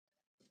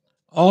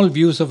All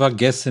views of our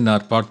guests in our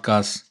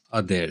podcast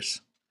are theirs.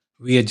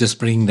 We are just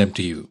bringing them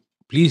to you.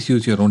 Please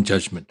use your own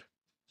judgment.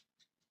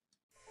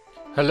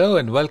 Hello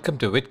and welcome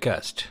to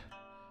Vidcast.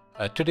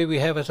 Today we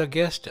have as our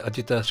guest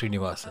Ajitha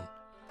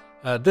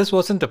Srinivasan. This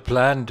wasn't a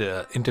planned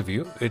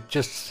interview, it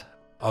just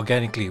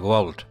organically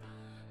evolved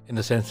in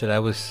the sense that I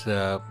was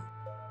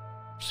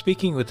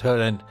speaking with her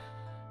and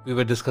we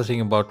were discussing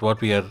about what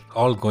we are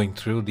all going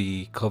through,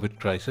 the COVID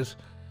crisis,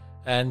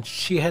 and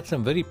she had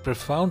some very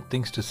profound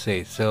things to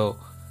say. So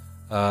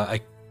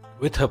I,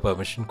 with her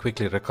permission,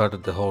 quickly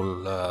recorded the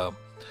whole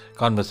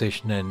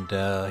conversation, and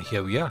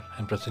here we are.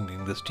 I'm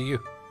presenting this to you.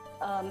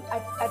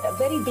 At a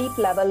very deep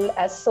level,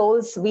 as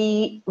souls,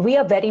 we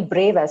are very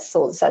brave as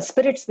souls. As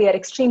spirits, we are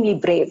extremely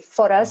brave.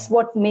 For us,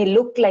 what may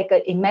look like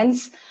an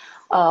immense,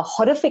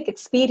 horrific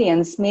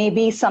experience may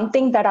be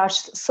something that our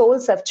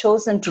souls have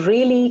chosen to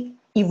really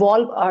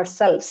evolve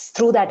ourselves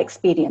through that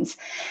experience.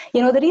 You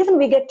know, the reason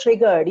we get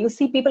triggered, you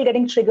see people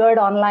getting triggered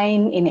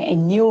online,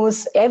 in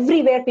news,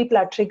 everywhere people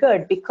are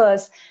triggered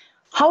because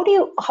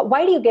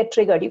why do you get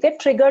triggered? You get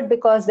triggered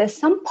because there's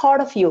some part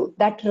of you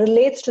that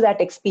relates to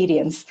that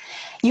experience.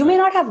 You may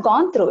not have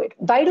gone through it.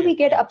 Why do we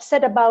get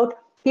upset about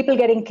people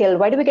getting killed?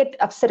 Why do we get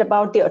upset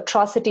about the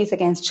atrocities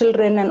against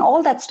children and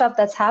all that stuff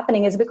that's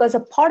happening? Is because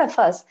a part of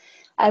us,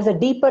 as a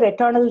deeper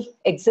eternal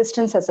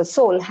existence as a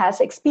soul, has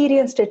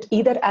experienced it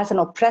either as an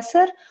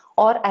oppressor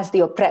or as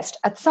the oppressed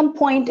at some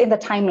point in the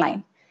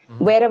timeline.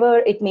 Wherever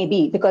it may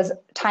be, because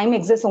time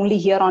exists only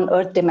here on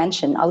Earth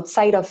dimension.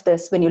 Outside of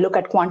this, when you look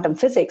at quantum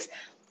physics,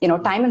 you know,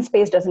 time and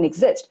space doesn't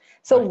exist.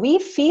 So we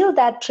feel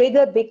that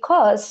trigger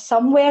because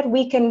somewhere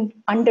we can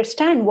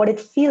understand what it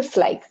feels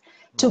like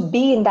to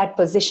be in that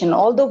position,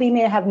 although we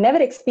may have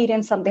never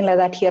experienced something like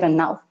that here and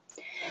now.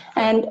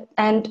 And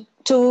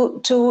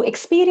to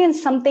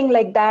experience something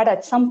like that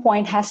at some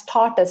point has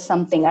taught us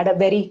something at a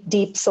very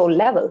deep soul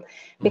level,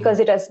 because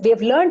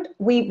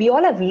we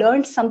all have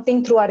learned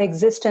something through our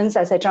existence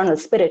as eternal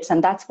spirits,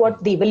 and that's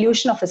what the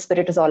evolution of a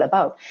spirit is all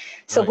about.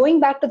 So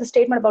going back to the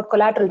statement about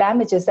collateral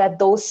damage, is that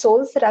those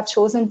souls that have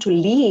chosen to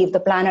leave the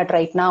planet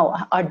right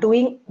now are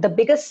doing the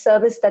biggest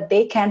service that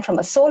they can from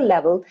a soul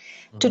level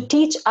to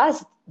teach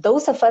us,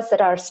 those of us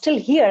that are still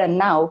here and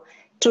now,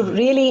 to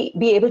really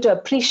be able to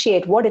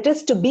appreciate what it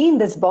is to be in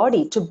this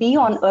body, to be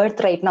on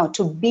Earth right now,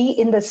 to be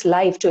in this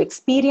life, to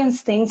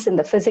experience things in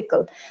the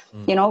physical.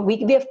 You know, we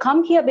have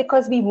come here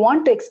because we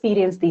want to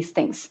experience these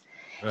things.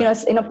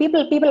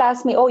 People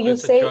ask me, "Oh, you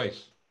It's say." a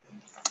choice.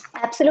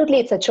 Absolutely,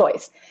 it's a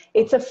choice.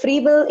 It's a free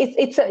will.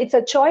 It's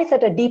a choice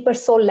at a deeper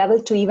soul level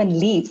to even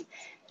leave,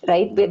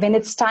 right? When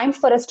it's time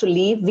for us to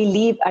leave, we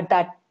leave at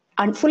that,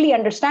 and fully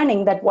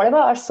understanding that whatever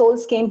our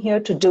souls came here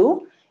to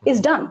do is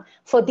done.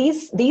 For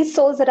these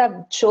souls that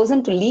have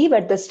chosen to leave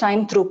at this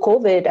time through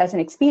COVID as an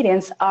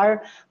experience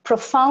are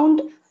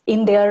profound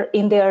in their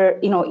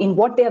in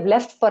what they have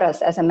left for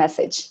us as a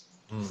message.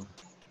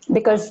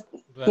 Because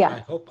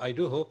I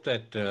do hope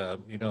that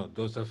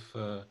those of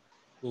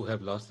who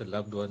have lost their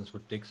loved ones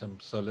would take some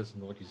solace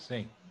in what you're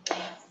saying.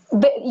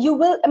 but you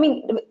will. I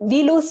mean,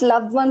 we lose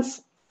loved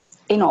ones,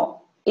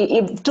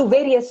 to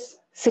various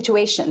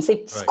situations.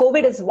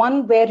 COVID is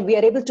one where we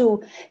are able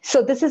to.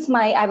 So this is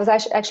I was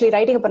actually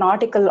writing up an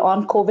article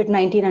on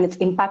COVID-19 and its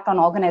impact on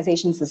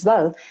organizations as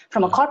well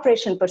from a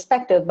corporation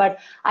perspective. But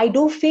I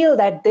do feel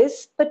that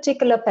this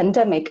particular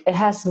pandemic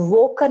has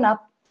woken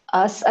up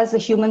us as a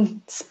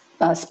human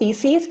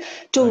species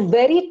to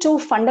very two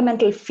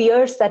fundamental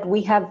fears that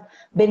we have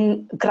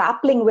been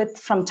grappling with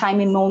from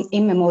time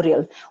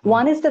immemorial.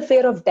 One is the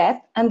fear of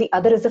death, and the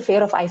other is the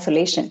fear of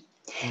isolation.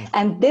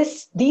 And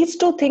these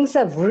two things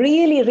have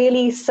really,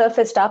 really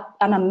surfaced up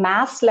on a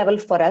mass level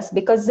for us,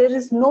 because there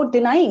is no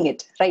denying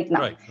it right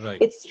now.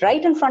 It's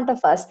right in front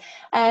of us.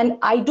 And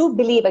I do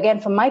believe, again,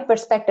 from my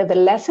perspective, the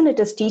lesson it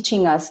is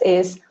teaching us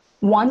is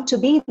one, to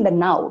be in the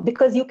now,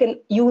 because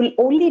you will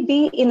only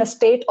be in a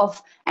state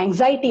of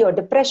anxiety or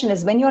depression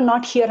is when you're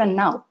not here and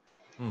now.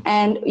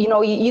 And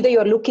either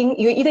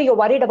you're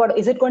worried about,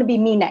 is it going to be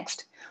me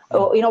next?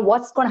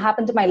 What's going to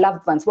happen to my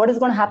loved ones? What is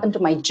going to happen to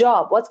my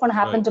job? What's going to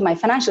happen to my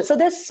financial? So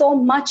there's so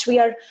much we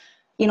are,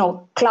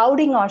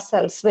 clouding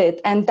ourselves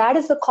with, and that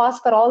is the cause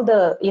for all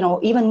the,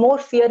 even more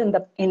fear in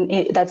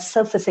that's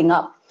surfacing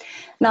up.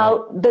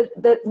 Now,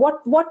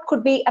 what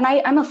could be, and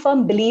I'm a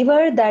firm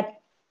believer that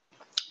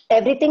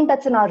everything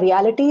that's in our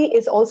reality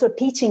is also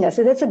teaching us.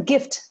 It's a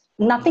gift.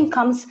 Nothing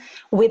comes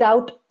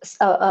without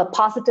a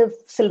positive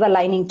silver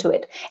lining to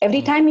it.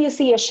 Every time you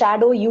see a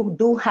shadow, you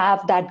do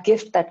have that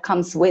gift that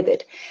comes with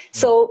it.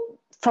 So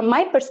from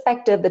my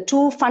perspective, the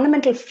two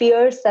fundamental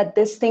fears that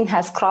this thing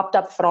has cropped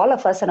up for all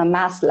of us at a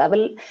mass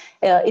level,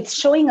 it's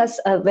showing us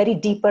a very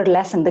deeper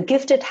lesson. The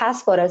gift it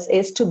has for us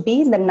is to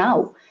be in the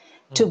now,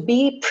 to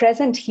be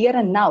present here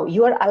and now.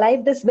 You are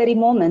alive this very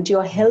moment. You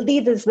are healthy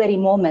this very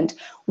moment.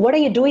 What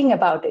are you doing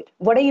about it?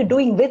 What are you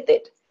doing with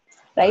it?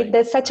 Right?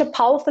 There's such a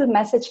powerful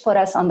message for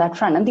us on that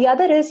front. And the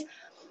other is,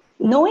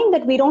 knowing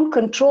that we don't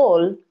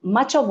control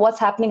much of what's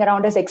happening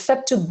around us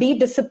except to be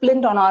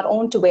disciplined on our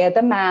own, to wear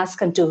the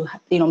mask and to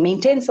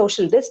maintain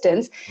social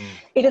distance,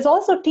 it is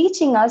also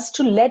teaching us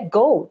to let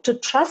go, to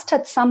trust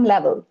at some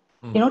level,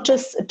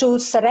 to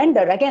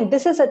surrender. Again,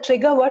 this is a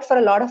trigger word for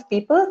a lot of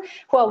people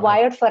who are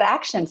wired for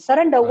action.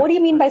 Surrender. What do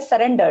you mean by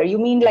surrender? You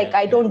mean like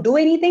I don't do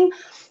anything?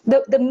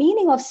 The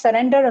meaning of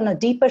surrender on a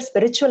deeper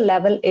spiritual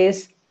level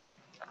is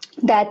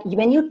that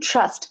when you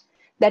trust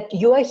that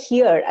you are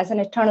here as an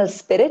eternal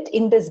spirit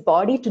in this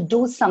body to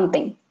do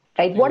something,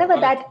 right? Whatever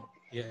that.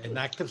 An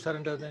active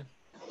surrender then?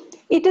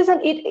 It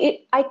isn't.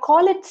 I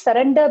call it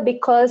surrender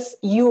because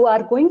you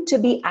are going to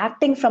be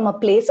acting from a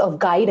place of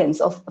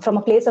guidance, from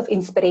a place of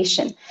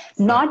inspiration,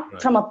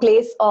 not from a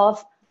place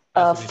of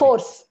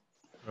force.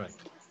 Right.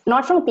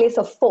 Not from a place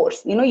of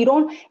force. You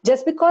don't,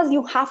 just because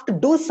you have to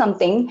do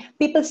something,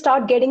 people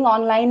start getting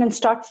online and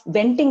start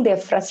venting their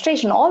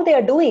frustration. All they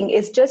are doing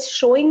is just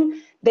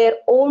showing their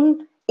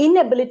own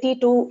inability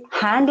to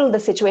handle the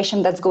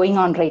situation that's going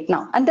on right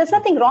now. And there's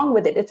nothing wrong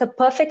with it. It's a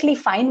perfectly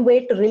fine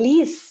way to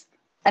release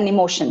an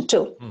emotion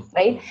too,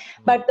 right?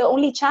 But the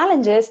only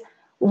challenge is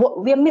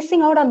we are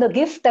missing out on the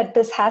gift that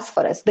this has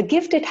for us. The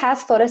gift it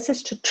has for us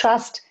is to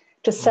trust,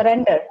 to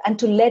surrender, and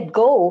to let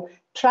go,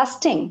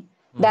 trusting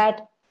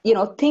that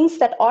things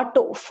that ought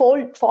to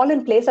fall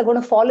in place are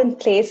going to fall in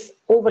place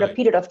over a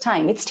period of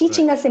time. It's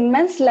teaching us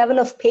immense level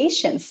of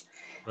patience.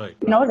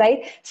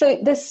 Right? So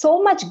there's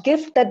so much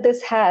gift that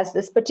this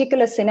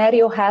particular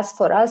scenario has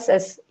for us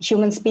as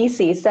human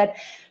species, that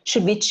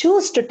should we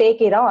choose to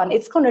take it on,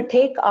 it's going to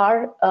take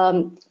our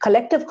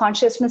collective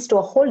consciousness to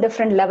a whole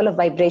different level of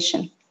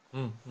vibration.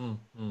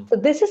 So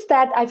this is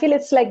that, I feel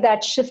it's like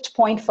that shift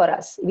point for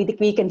us.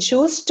 We can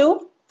choose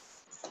to,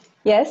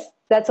 yes,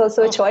 that's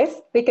also a choice.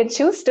 We can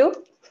choose to.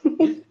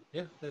 It's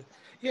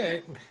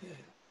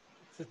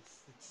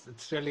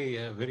really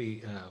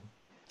very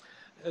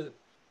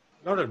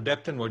lot of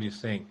depth in what you're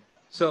saying.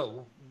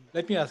 So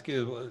let me ask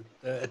you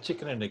a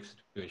chicken and egg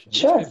situation.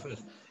 Sure. Which came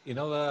first,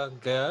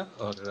 Gaia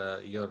or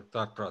your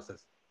thought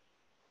process?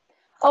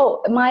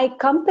 Oh, my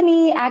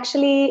company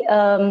actually,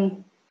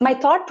 my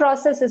thought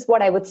process is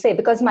what I would say,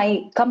 because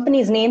my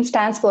company's name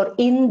stands for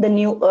In the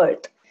New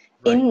Earth,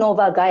 in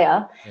Nova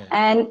Gaia.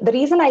 And the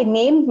reason I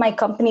named my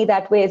company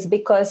that way is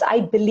because I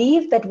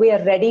believe that we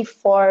are ready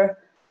for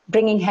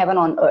bringing heaven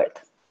on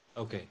earth.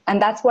 Okay. And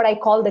that's what I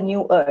call the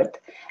new earth. Okay.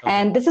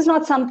 And this is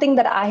not something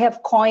that I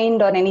have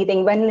coined or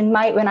anything. When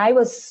I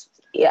was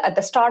at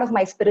the start of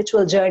my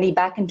spiritual journey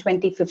back in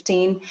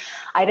 2015,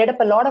 I read up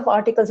a lot of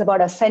articles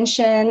about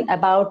ascension,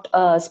 about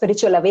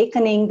spiritual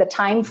awakening, the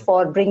time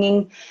for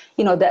bringing,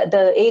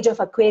 the age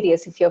of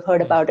Aquarius, if you've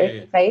heard about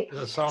it, right?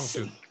 There's a song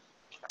too.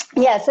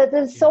 Yeah, so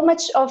there's so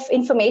much of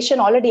information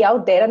already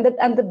out there.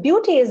 And the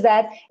beauty is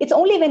that it's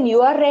only when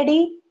you are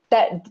ready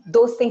that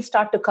those things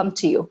start to come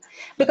to you.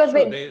 Because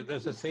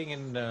there's a saying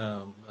in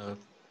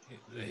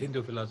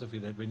Hindu philosophy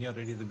that when you're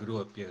ready, the guru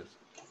appears.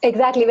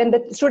 Exactly. When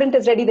the student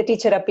is ready, the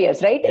teacher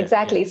appears, right?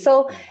 Exactly.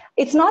 So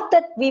it's not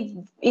that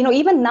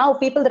even now,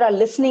 people that are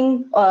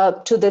listening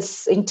to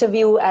this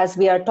interview as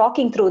we are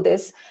talking through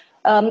this,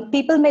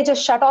 people may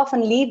just shut off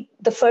and leave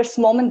the first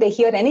moment they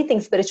hear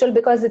anything spiritual,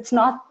 because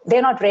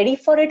they're not ready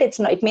for it.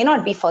 It may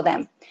not be for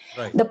them.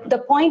 Right.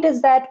 The point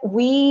is that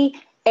we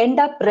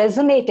end up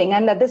resonating.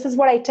 And this is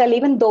what I tell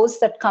even those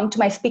that come to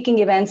my speaking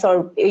events,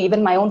 or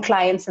even my own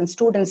clients and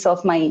students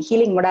of my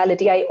healing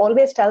modality. I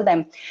always tell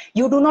them,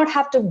 you do not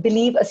have to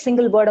believe a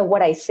single word of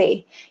what I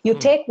say. You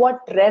take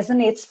what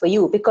resonates for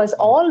you, because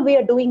all we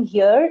are doing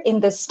here in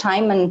this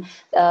time and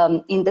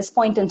in this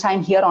point in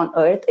time here on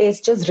earth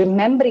is just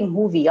remembering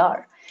who we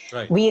are.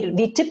 Right.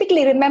 We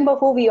typically remember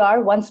who we are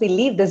once we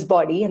leave this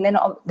body, and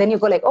then you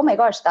go like, oh my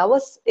gosh, that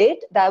was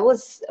it.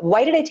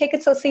 Why did I take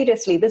it so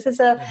seriously? This is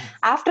a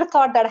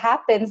afterthought that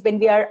happens when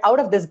we are out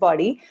of this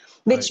body,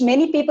 which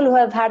many people who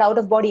have had out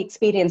of body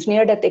experience,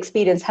 near death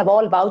experience, have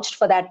all vouched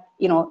for that.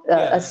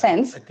 A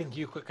sense. I think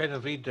you could kind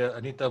of read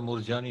Anita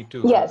Moorjani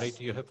too, right?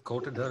 You have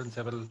quoted her in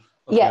several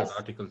of your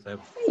articles.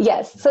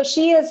 Yes. So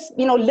she has,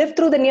 lived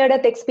through the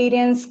near-death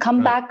experience,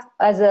 come back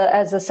as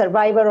a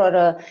survivor,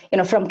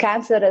 or from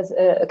cancer, as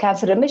a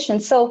cancer remission.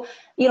 So,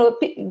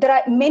 there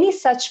are many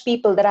such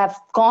people that have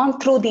gone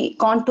to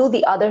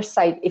the other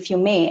side, if you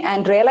may,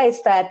 and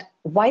realized that,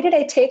 why did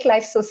I take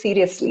life so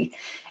seriously?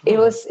 It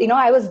was,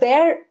 I was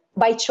there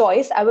by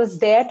choice. I was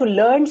there to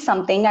learn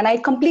something, and I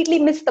completely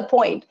missed the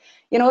point.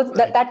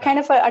 That kind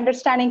of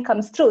understanding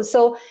comes through.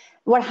 So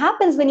what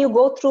happens when you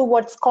go through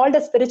what's called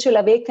a spiritual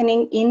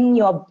awakening in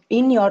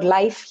your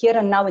life here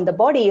and now in the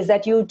body is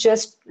that you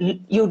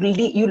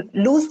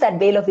lose that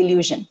veil of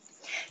illusion.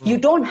 You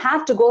don't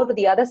have to go to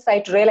the other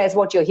side to realize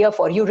what you're here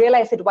for. You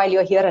realize it while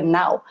you're here and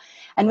now.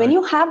 And when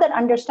you have that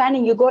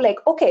understanding, you go like,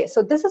 okay,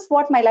 so this is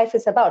what my life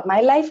is about.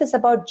 My life is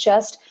about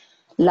just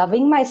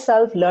loving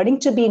myself, learning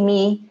to be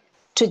me,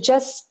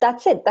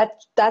 that's it.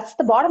 That's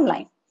the bottom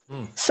line.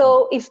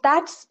 So if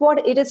that's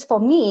what it is for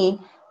me,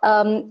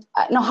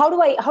 now how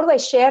do I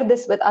share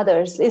this with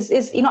others?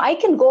 I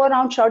can go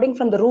around shouting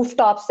from the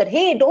rooftops that,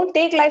 hey, don't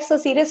take life so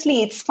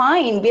seriously. It's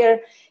fine.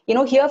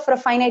 here for a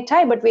finite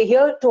time, but we're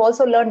here to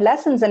also learn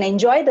lessons and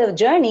enjoy the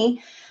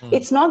journey.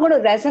 It's not going to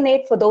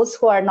resonate for those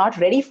who are not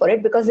ready for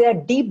it, because they are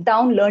deep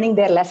down learning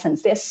their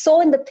lessons. They're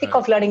so in the thick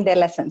of learning their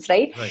lessons,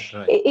 right?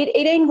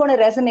 It ain't going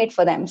to resonate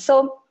for them.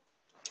 So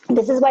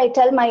this is why I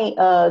tell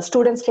my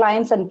students,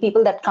 clients, and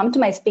people that come to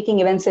my speaking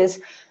events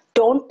is,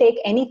 don't take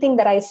anything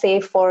that I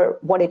say for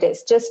what it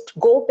is. Just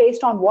go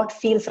based on what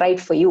feels right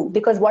for you,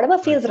 because whatever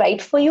feels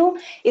right for you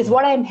is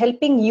what I'm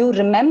helping you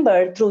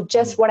remember through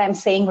just what I'm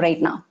saying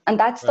right now. And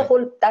that's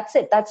that's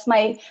it. That's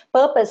my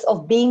purpose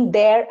of being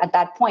there at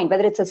that point,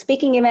 whether it's a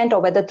speaking event or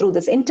whether through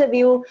this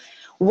interview,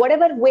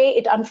 whatever way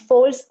it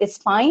unfolds is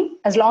fine,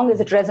 as long as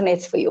it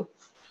resonates for you.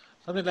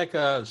 Something like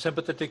a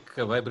sympathetic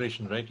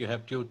vibration, right? You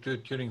have two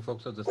tuning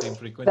forks of the same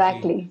frequency.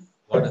 Exactly.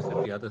 One is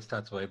if the other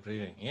starts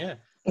vibrating. Yeah.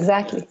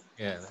 Exactly.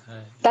 Yeah.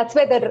 That's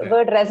where the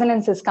word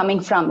resonance is coming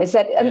from. Is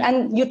that,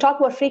 and you talk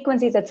about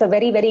frequencies. That's a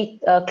very,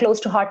 very close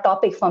to heart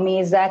topic for me.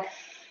 Is that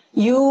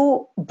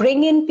you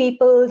bring in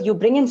people, you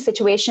bring in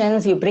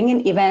situations, you bring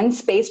in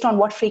events based on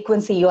what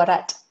frequency you are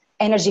at.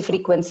 Energy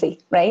frequency,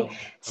 right? Okay.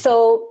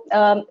 So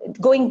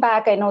going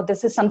back, I know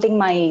this is something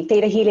my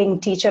theta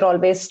healing teacher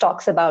always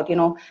talks about,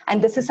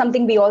 and this is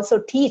something we also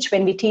teach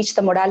when we teach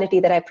the modality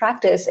that I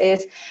practice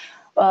is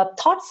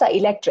thoughts are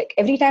electric.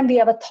 Every time we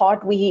have a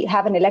thought, we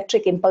have an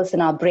electric impulse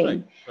in our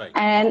brain. Right.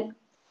 And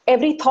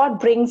every thought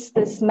brings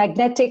this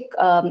magnetic,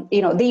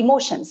 the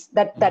emotions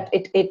that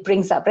it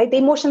brings up, right? The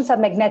emotions are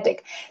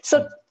magnetic.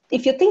 So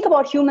if you think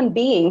about human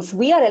beings,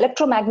 we are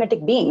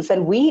electromagnetic beings,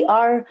 and we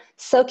are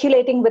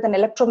circulating with an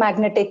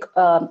electromagnetic,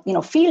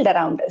 field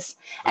around us.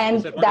 And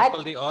is that what is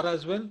called the aura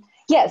as well?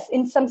 Yes,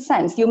 in some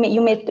sense, you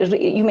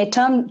may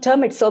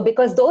term it so,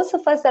 because those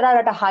of us that are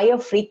at a higher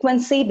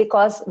frequency,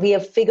 because we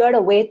have figured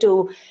a way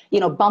to,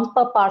 bump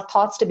up our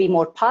thoughts to be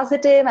more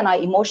positive, and our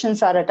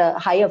emotions are at a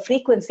higher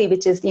frequency,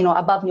 which is,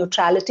 above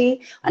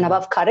neutrality and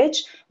above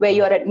courage, where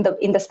you're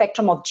in the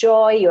spectrum of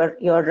joy, you're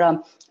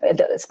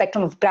the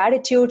spectrum of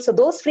gratitude. So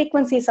those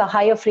frequencies are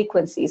higher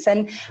frequencies.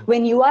 And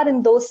when you are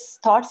in those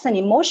thoughts and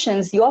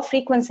emotions, your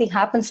frequency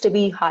happens to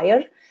be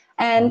higher.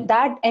 And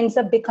that ends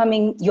up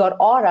becoming your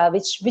aura,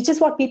 which is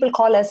what people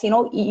call as, these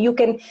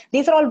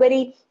are all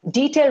very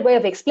detailed way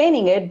of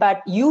explaining it,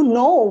 but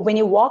when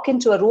you walk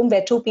into a room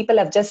where two people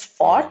have just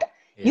fought,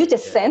 you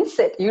just sense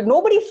it.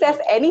 Nobody says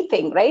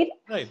anything, right?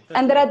 Right.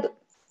 And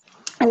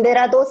there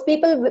are those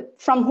people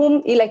from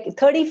whom, like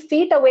 30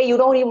 feet away, you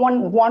don't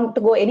even want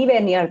to go anywhere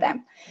near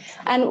them.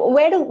 And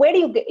where do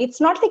you get? It's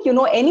not like you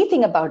know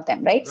anything about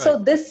them, right? So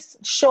this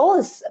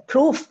shows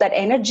proof that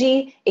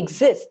energy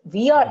exists.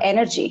 We are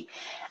energy.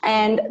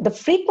 And the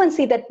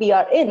frequency that we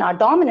are in, our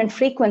dominant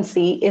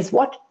frequency, is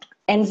what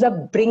ends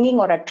up bringing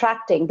or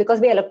attracting, because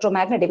we are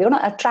electromagnetic. We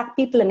want to attract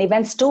people and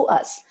events to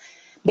us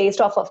based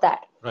off of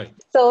that. Right.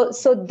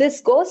 So this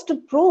goes to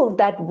prove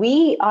that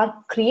we are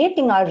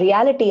creating our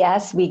reality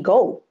as we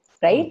go,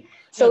 right?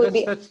 So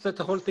that's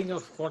the whole thing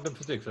of quantum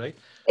physics, right?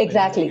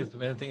 Exactly.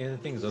 When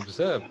anything is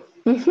observed,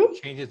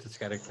 changes its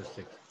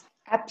characteristics.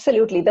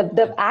 Absolutely.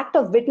 The act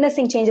of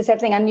witnessing changes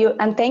everything.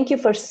 And thank you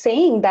for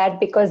saying that,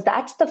 because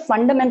that's the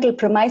fundamental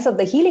premise of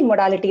the healing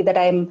modality that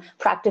I'm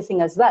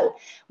practicing as well.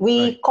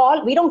 We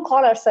don't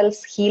call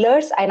ourselves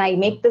healers. And I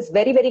make this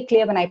very, very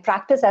clear when I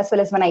practice as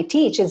well as when I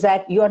teach, is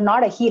that you're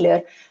not a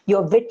healer.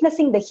 You're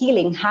witnessing the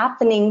healing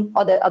happening,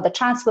 or the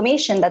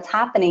transformation that's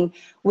happening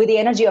with the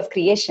energy of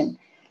creation.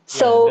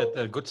 So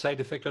the good side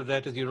effect of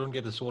that is you don't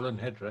get a swollen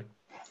head, right?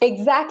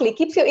 Exactly.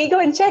 Keeps your ego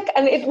in check.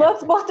 And it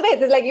works both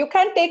ways. It's like you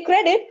can't take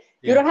credit.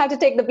 You don't have to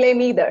take the blame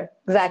either.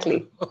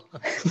 Exactly.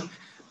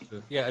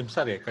 I'm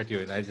sorry I cut you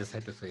in. I just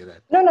had to say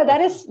that. No,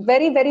 that is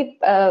very, very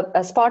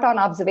spot on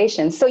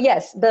observation. So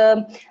yes,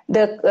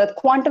 the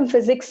quantum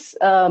physics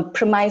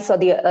premise, or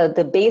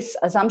the base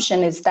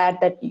assumption is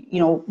that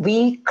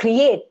we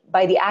create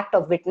by the act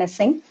of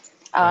witnessing,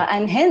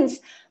 and hence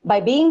by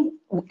being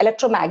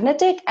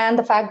electromagnetic, and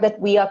the fact that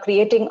we are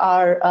creating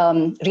our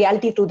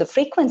reality through the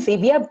frequency,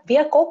 we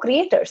are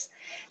co-creators.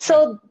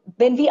 So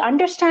when we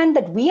understand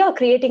that we are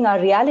creating our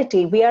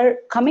reality, we are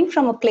coming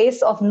from a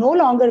place of no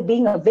longer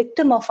being a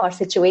victim of our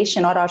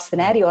situation or our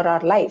scenario or our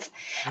life.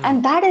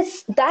 And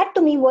that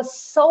to me was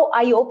so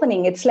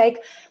eye-opening. It's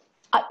like,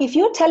 if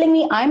you're telling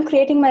me I'm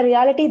creating my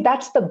reality,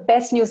 that's the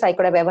best news I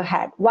could have ever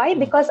had. Why?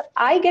 Because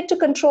I get to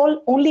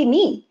control only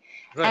me.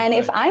 And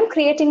if I'm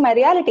creating my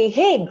reality,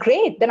 hey,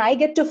 great, then I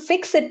get to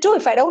fix it too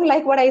if I don't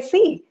like what I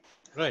see.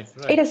 Right.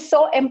 It is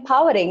so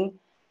empowering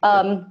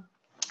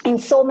in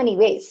so many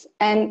ways.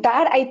 And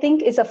that, I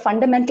think, is a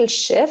fundamental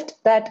shift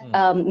that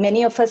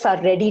many of us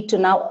are ready to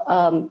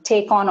now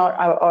take on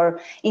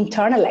or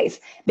internalize,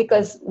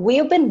 because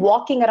we've been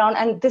walking around,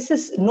 and this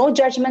is no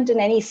judgment in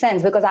any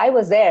sense, because I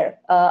was there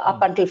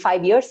up until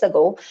 5 years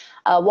ago,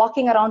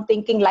 walking around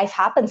thinking life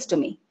happens to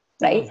me,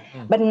 right?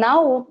 But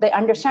now the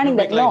understanding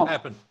that no.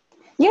 Happen.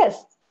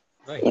 Yes.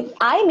 Right.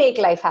 I make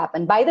life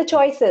happen by the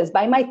choices,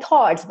 by my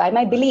thoughts, by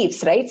my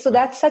beliefs, right? So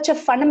that's such a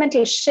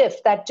fundamental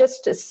shift that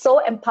just is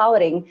so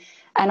empowering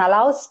and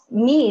allows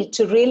me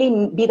to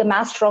really be the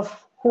master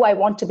of who I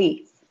want to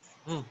be.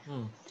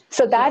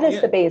 So that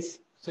is the base.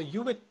 So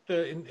you were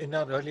in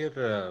our earlier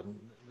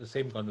the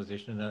same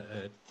conversation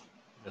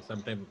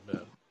sometime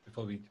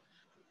before we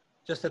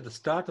just at the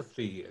start of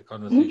the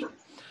conversation,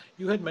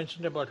 you had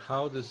mentioned about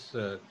how this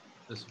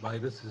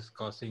virus is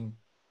causing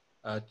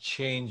a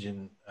change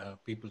in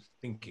people's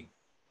thinking.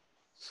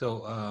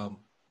 So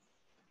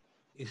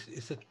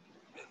is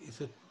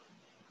it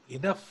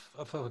enough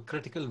of a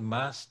critical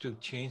mass to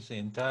change the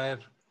entire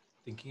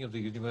thinking of the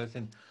universe?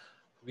 And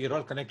we are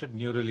all connected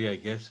neurally, I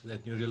guess,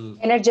 that neural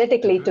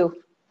Energetically network,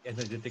 too.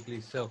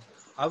 energetically. So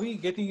are we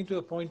getting into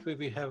a point where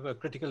we have a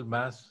critical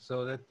mass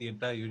so that the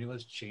entire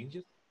universe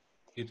changes?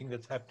 Do you think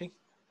that's happening?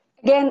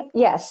 Again,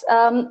 yes.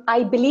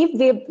 I believe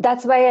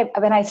that's why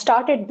when I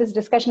started this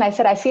discussion, I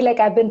said, I feel like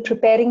I've been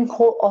preparing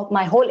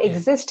my whole Yeah,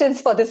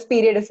 existence for this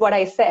period, is what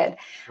I said.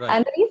 right.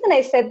 And the reason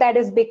I said that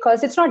is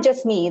because it's not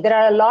just me. There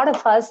are a lot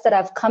of us that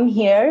have come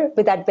here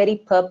with that very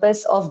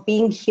purpose of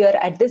being here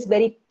at this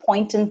very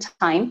point in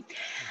time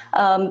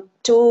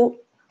to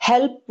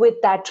help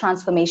with that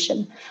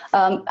transformation.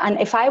 And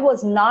if I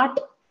was not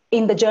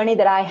in the journey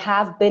that I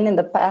have been in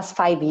the past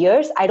 5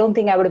 years, I don't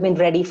think I would have been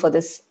ready for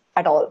this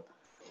at all.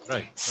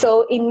 Right, right.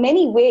 So in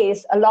many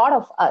ways, a lot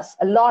of us,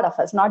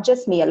 not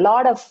just me, a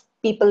lot of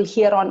people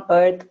here on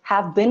earth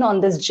have been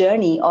on this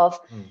journey of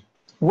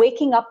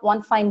waking up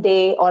one fine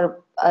day, or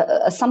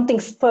something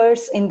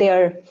spurs in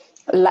their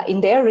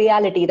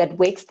reality that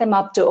wakes them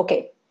up to,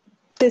 okay,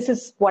 this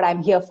is what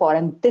I'm here for,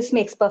 and this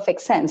makes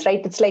perfect sense,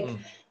 right? It's like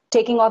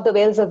taking off the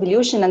veils of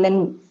illusion and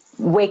then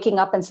waking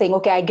up and saying,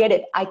 okay, I get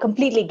it. I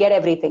completely get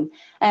everything.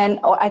 And,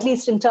 or at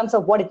least in terms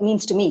of what it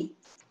means to me.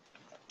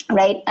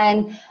 Right.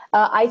 And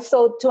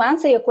so to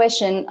answer your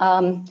question,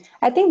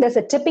 I think there's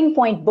a tipping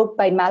point book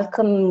by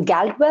Malcolm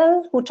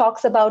Gladwell who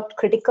talks about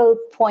critical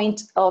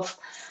point of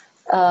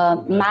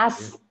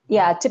mass.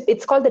 Yeah,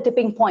 it's called the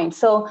tipping point.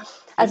 So,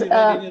 Did he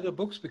write any other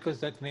books? Because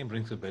that name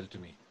rings a bell to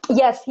me.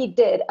 yes, he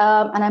did.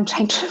 And I'm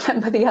trying to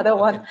remember the other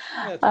one.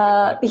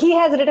 Yeah, okay. He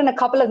has written a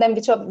couple of them,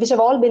 which have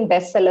all been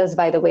bestsellers,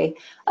 by the way.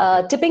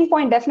 Tipping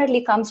point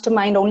definitely comes to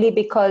mind only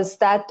because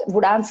that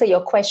would answer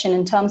your question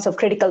in terms of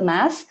critical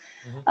mass.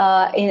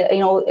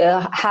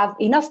 Have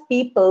enough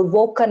people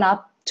woken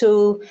up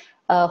to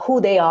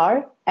who they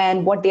are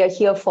and what they are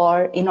here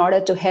for in order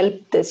to help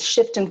this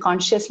shift in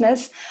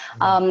consciousness.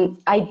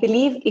 I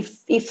believe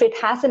if it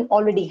hasn't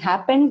already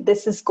happened,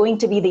 this is going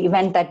to be the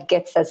event that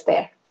gets us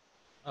there.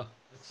 Oh,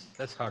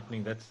 that's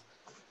heartening.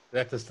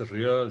 That is the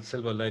real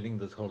silver lining,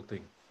 this whole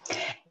thing.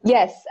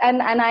 Yes,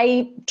 and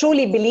I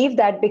truly believe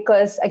that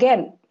because,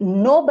 again,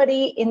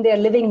 nobody in their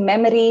living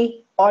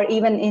memory or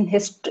even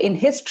in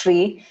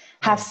history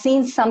have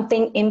seen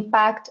something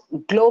impact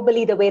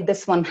globally the way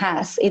this one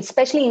has,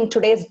 especially in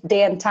today's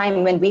day and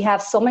time when we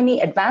have so many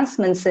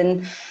advancements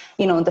in,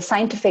 the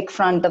scientific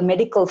front, the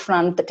medical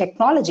front, the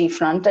technology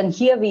front, and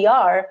here we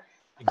are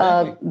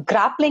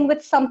grappling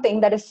with something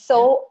that is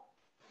so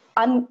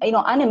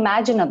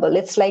unimaginable.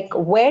 It's like,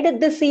 where did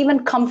this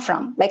even come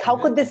from? Like, how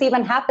could this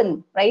even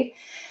happen, right?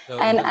 So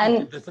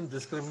it doesn't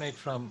discriminate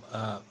from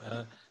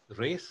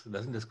race, it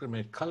doesn't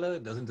discriminate color,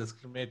 it doesn't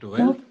discriminate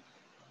wealth. No.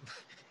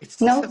 It's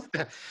No. Just,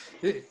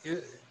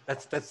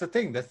 that's the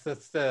thing. That's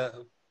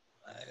the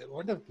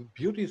what the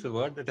beauty is a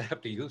word that I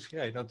have to use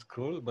here. I know it's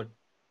cruel, but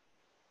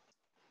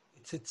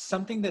it's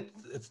something that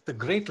it's the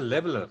great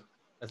leveler,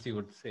 as you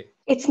would say.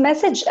 It's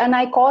message, and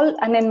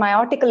in my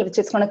article, which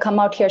is going to come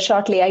out here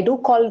shortly, I do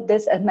call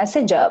this a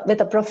messenger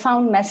with a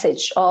profound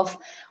message of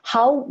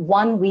how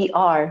one we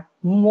are,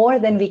 more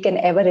than we can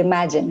ever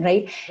imagine,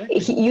 right?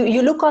 Exactly.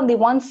 You look on the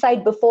one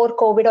side before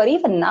COVID or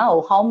even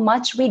now, how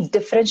much we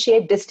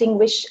differentiate,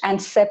 distinguish,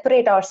 and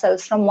separate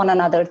ourselves from one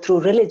another through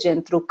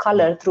religion, through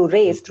color, through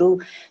race,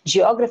 through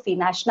geography,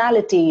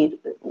 nationality,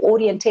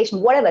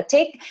 orientation, whatever.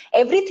 Take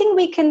everything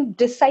we can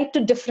decide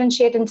to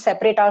differentiate and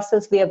separate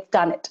ourselves, we have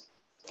done it.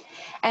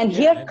 And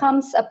here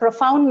comes a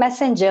profound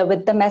messenger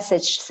with the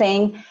message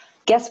saying,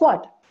 guess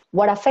what?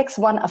 What affects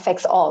one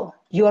affects all.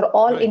 You're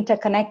all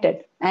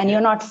interconnected and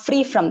you're not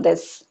free from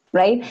this,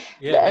 right?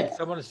 Yeah, like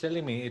someone is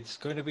telling me it's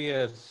going to be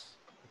a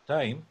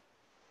time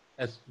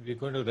as we're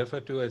going to refer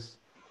to as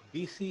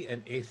DC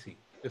and AC.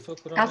 Before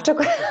Corona, after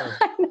Corona,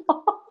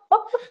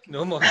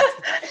 no more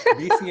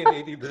DC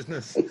and AD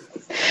business.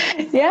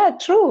 Yeah,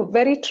 true,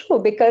 very true.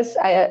 Because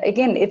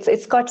again,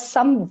 it's got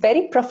some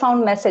very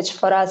profound message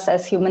for us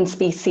as human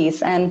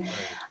species, and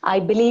I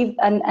believe,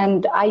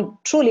 and I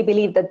truly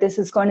believe that this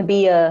is going to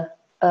be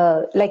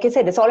like I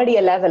said, it's already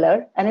a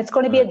leveler, and it's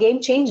going to be a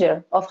game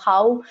changer of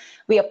how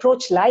we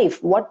approach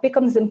life. What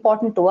becomes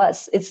important to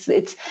us?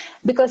 It's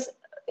because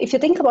if you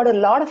think about it, a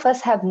lot of us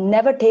have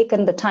never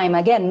taken the time.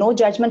 Again, no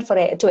judgment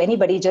to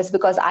anybody. Just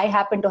because I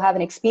happen to have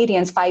an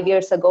experience 5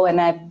 years ago and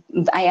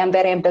I am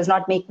where I am does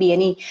not make me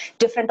any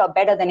different or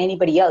better than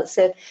anybody else.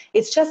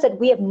 It's just that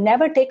we have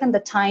never taken the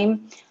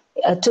time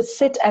to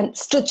sit and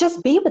to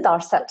just be with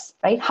ourselves,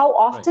 right? How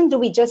often do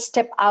we just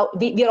step out?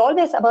 We are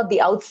always about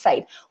the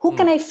outside. Who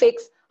can I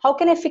fix? How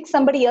can I fix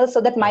somebody else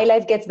so that my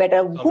life gets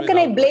better? Who can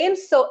I blame?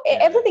 So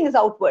everything is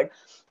outward.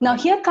 Now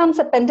here comes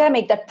a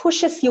pandemic that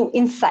pushes you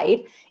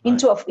inside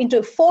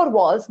into four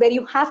walls where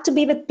you have to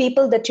be with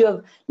people that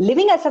you're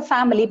living as a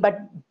family, but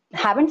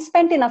haven't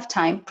spent enough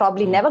time,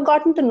 probably never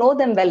gotten to know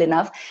them well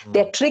enough.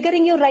 They're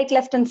triggering you right,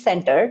 left, and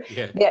center.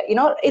 You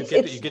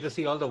get to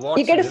see all the warts.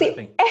 You get to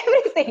see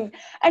everything,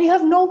 and you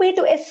have no way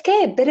to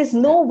escape. There is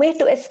no way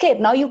to escape.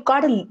 Now you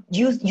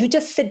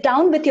just sit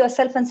down with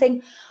yourself and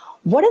saying,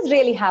 what is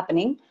really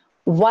happening?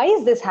 Why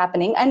is this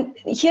happening? And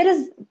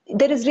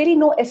there is really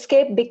no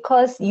escape,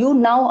 because you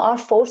now are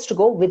forced to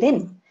go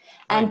within,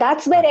 and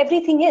that's where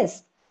everything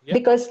is.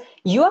 Because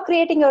you are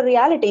creating your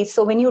reality.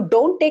 So when you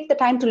don't take the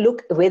time to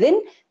look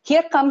within,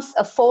 here comes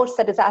a force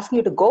that is asking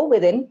you to go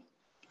within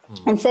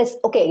and says,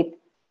 okay,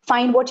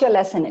 find what your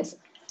lesson is.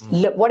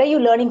 What are you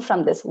learning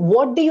from this?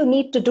 What do you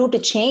need to do to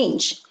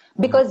change?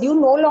 Because you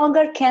no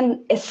longer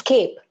can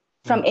escape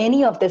from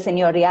any of this in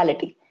your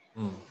reality.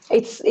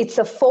 It's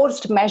a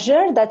forced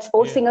measure that's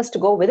forcing us to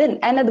go within.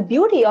 And the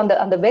beauty on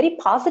the very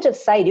positive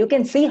side, you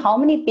can see how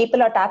many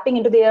people are tapping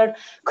into their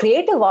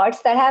creative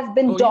arts that have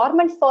been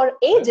dormant for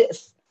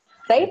ages.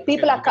 Right?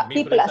 People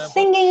are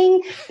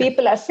singing,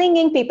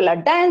 people are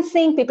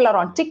dancing, people are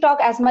on TikTok.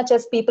 As much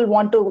as people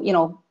want to,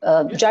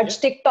 judge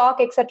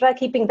TikTok, etc.,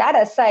 keeping that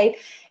aside,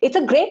 it's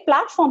a great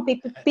platform.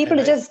 People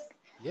to just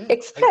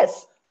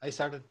express. I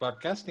started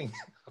podcasting.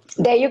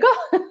 There you go.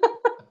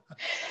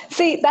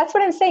 See, that's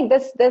what I'm saying.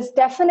 There's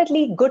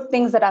definitely good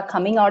things that are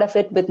coming out of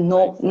it, with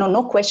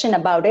no question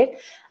about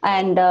it.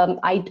 And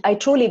I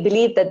truly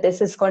believe that this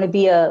is going to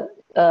be a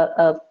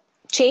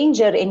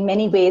changer in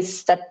many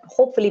ways that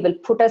hopefully will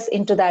put us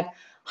into that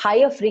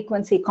higher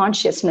frequency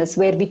consciousness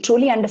where we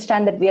truly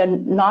understand that we are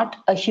not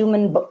a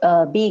human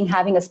being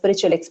having a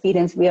spiritual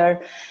experience. We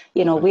are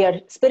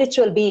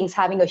spiritual beings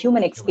having a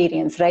human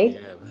experience, right?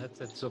 Yeah,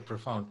 that's so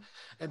profound.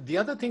 And the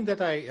other thing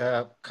that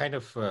I kind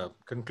of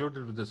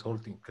concluded with this whole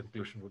thing,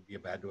 conclusion would be a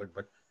bad word,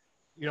 but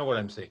you know what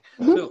I'm saying.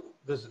 So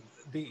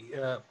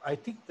I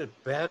think the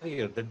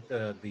barrier,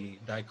 that the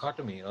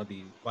dichotomy or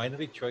the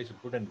binary choice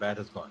of good and bad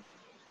has gone.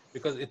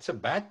 Because it's a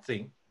bad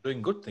thing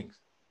doing good things.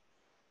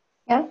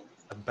 Yeah.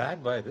 A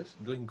bad virus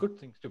doing good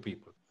things to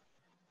people.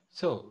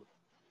 So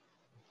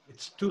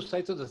it's two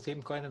sides of the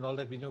same coin and all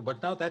that we know.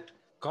 But now that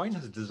coin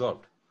has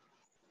dissolved.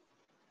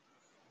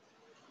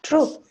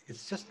 True.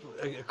 It's just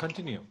a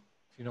continuum,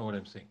 if you know what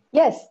I'm saying.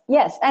 Yes.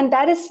 And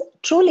that is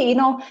truly,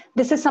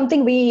 this is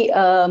something we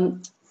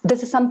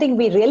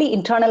really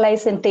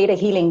internalize in theta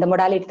healing, the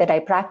modality that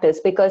I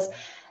practice, because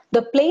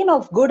the plane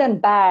of good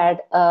and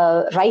bad,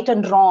 right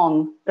and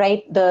wrong,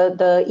 right?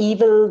 The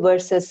evil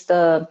versus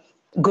the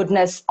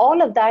goodness,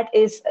 all of that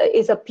is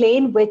a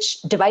plane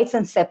which divides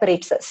and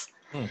separates us.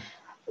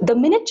 The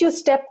minute you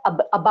step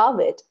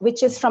above it,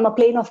 which is from a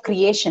plane of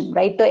creation,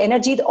 right? The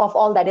energy of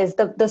all that is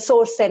the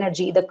source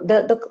energy,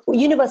 the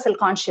universal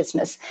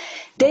consciousness.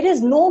 There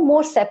is no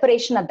more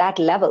separation at that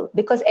level,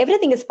 because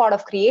everything is part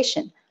of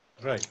creation.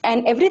 Right.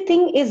 And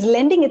everything is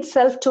lending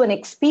itself to an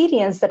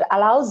experience that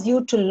allows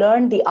you to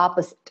learn the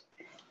opposite.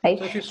 Right?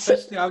 So if you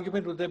stress the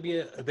argument,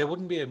 there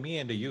wouldn't be a me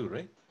and a you,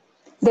 right?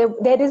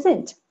 There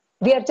isn't.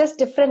 We are just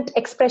different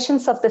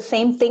expressions of the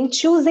same thing,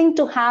 choosing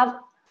to have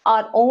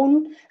our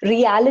own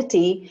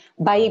reality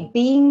by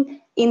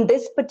being in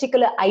this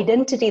particular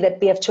identity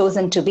that we have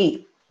chosen to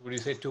be. Would you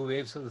say two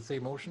waves of the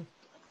same ocean?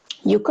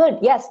 You could,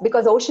 yes,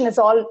 because ocean is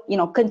all,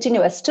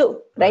 continuous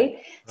too,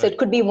 right? So it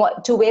could be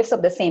two waves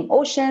of the same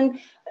ocean,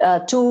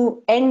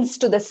 two ends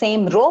to the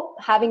same rope,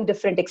 having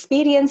different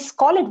experience,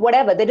 call it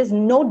whatever. There is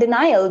no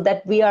denial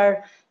that we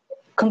are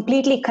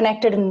completely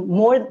connected in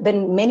more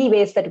than many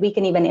ways that we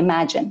can even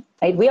imagine,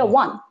 right? We are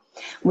one.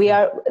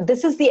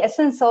 This is the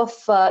essence of,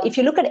 if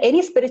you look at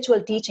any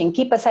spiritual teaching,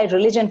 keep aside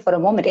religion for a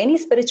moment, any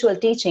spiritual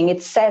teaching,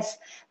 it says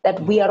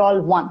that we are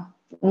all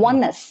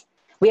oneness.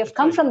 We have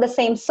come from the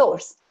same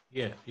source.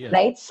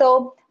 Right.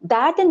 So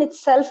that in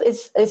itself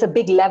is a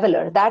big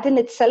leveler. That in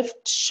itself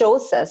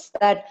shows us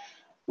that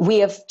we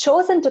have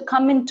chosen to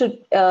come into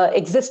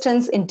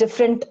existence in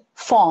different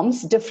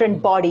forms,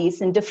 different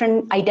bodies, and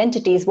different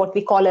identities, what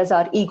we call as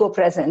our ego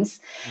presence,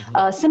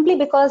 simply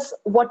because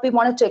what we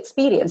wanted to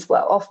experience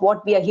of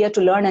what we are here to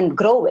learn and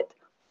grow with.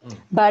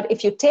 But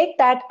if you take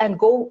that and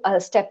go a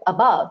step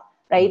above,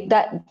 right,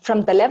 that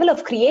from the level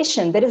of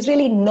creation, there is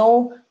really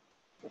no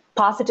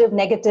positive,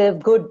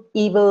 negative, good,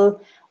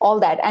 evil, all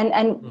that.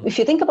 And if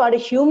you think about it,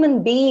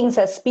 human beings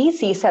as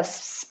species have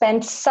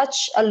spent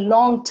such a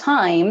long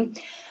time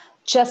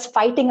just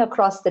fighting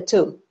across the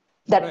two.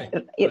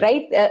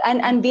 Right?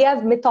 And we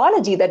have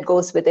mythology that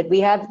goes with it. We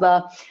have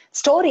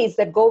stories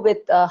that go with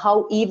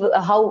how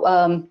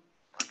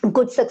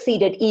good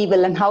succeeded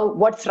evil and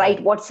what's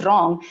right, what's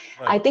wrong.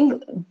 I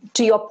think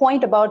to your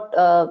point about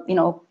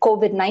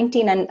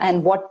COVID-19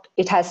 and what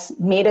it has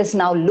made us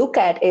now look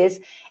at is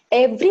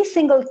every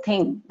single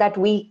thing that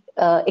we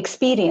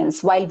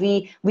experience, while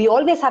we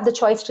always have the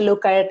choice to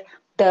look at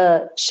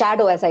the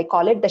shadow, as I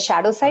call it, the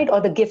shadow side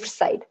or the gift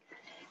side.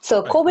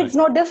 So COVID's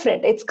no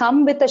different. It's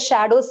come with the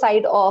shadow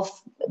side of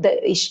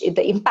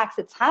the impacts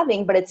it's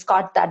having, but it's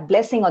got that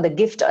blessing or the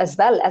gift as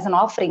well as an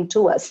offering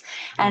to us.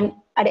 And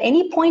at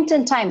any point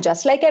in time,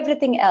 just like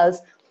everything else,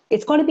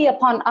 it's going to be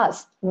upon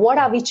us. What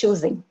are we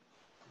choosing?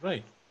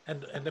 Right.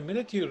 And the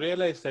minute you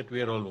realize that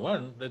we are all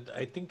one, that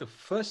I think the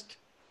first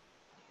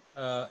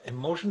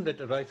emotion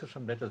that arises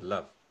from that is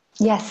love.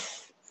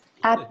 Yes,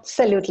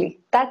 absolutely.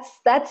 That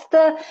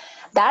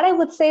I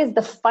would say is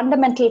the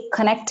fundamental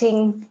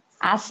connecting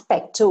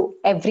aspect to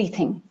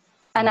everything.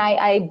 And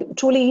I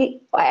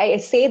truly, I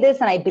say this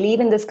and I believe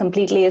in this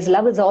completely, is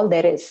love is all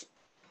there is.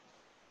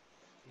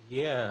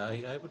 Yeah,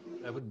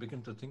 I would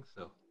begin to think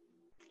so.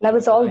 Love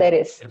is all there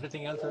is.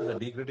 Everything else is a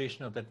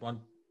degradation of that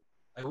one.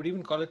 I would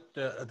even call it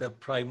the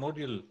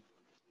primordial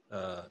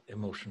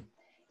emotion.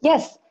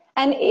 Yes,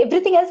 and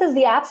everything else is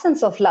the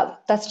absence of love.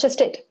 That's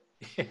just it.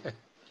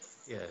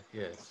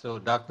 Yeah. So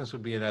darkness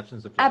would be an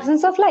absence of light.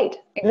 Absence of light,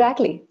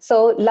 exactly.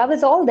 So love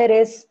is all there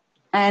is,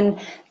 and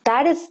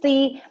that is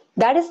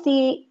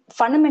the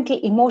fundamental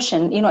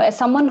emotion. As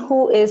someone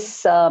who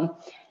is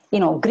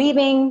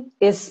grieving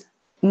is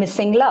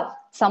missing love.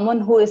 Someone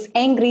who is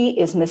angry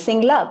is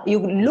missing love. You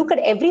look at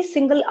every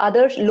single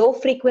other low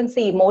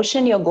frequency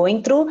emotion you're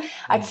going through,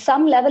 at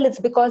some level it's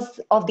because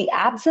of the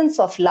absence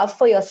of love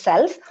for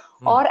yourself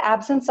or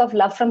absence of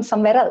love from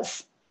somewhere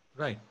else.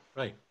 Right.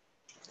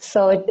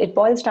 So it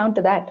boils down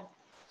to that.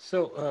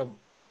 So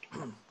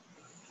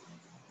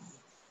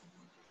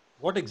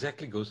what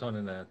exactly goes on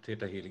in a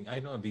theta healing? I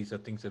know these are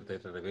things that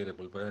are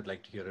available, but I'd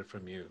like to hear it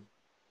from you.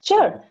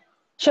 Sure.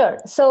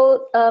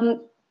 So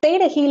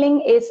theta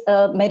healing is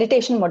a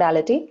meditation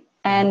modality,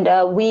 and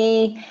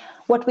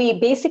what we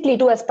basically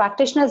do as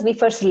practitioners, we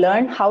first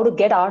learn how to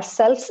get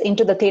ourselves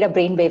into the theta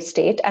brainwave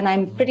state. And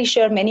I'm pretty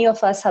sure many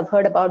of us have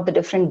heard about the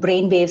different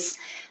brainwaves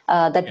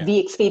that we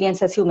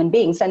experience as human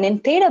beings. And in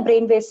theta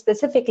brainwave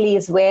specifically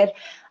is where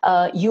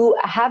you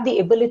have the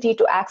ability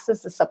to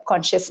access the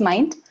subconscious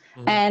mind.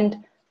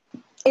 And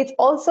it's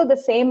also the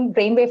same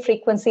brainwave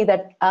frequency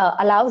that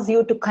allows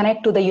you to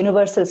connect to the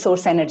universal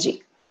source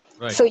energy.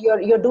 Right. So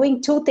you're doing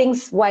two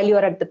things while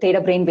you're at the theta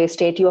brainwave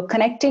state. You're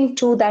connecting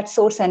to that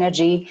source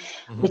energy,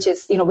 which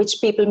is, which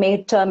people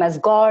may term as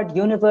God,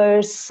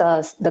 universe,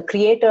 the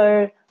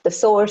creator, the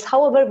source,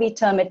 however we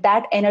term it,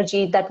 that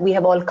energy that we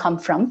have all come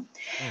from.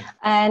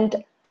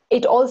 And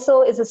it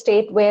also is a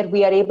state where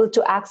we are able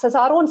to access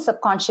our own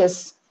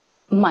subconscious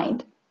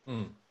mind.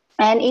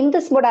 And in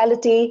this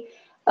modality,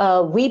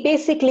 we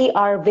basically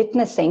are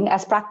witnessing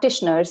as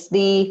practitioners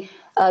the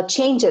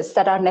changes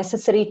that are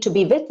necessary to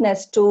be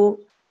witnessed to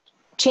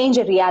change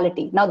a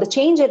reality. Now, the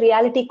change a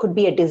reality could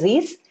be a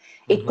disease.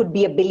 It could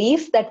be a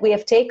belief that we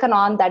have taken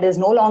on that is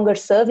no longer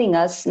serving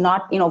us.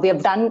 Not, we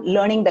have done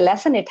learning the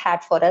lesson it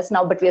had for us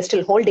now, but we are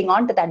still holding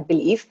on to that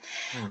belief.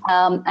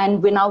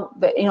 And we now,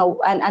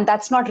 and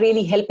that's not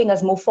really helping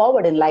us move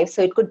forward in life.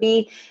 So it could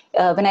be,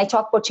 when I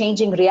talk about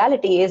changing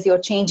reality, is you're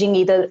changing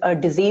either a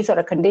disease or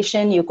a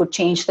condition. You could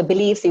change the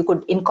beliefs. You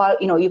could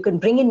you can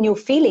bring in new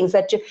feelings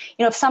that,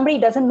 if somebody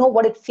doesn't know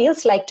what it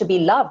feels like to be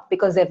loved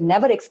because they've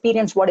never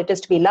experienced what it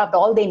is to be loved,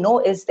 all they know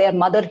is their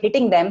mother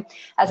hitting them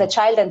as a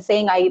child and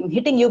saying, I'm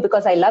hitting you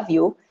because I love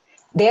you.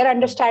 Their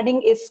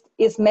understanding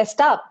is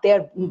messed up.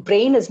 Their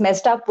brain is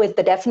messed up with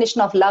the definition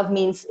of love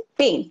means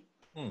pain,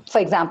 for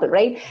example,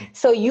 right?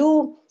 So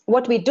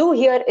what we do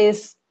here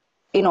is,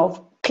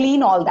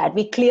 clean all that.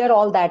 We clear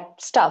all that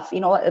stuff,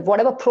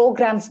 whatever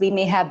programs we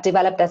may have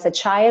developed as a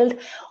child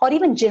or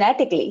even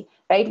genetically,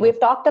 right? We've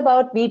talked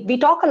about, we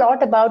talk a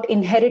lot about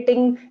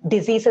inheriting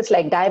diseases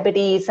like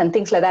diabetes and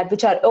things like that,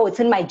 which are, it's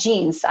in my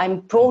genes.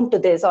 I'm prone to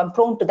this, or I'm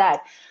prone to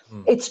that.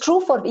 It's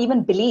true for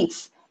even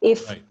beliefs.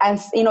 If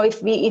in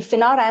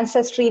our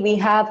ancestry, we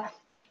have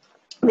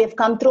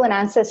come through an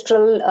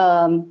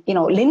ancestral,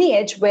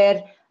 lineage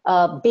where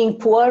being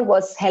poor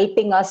was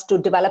helping us to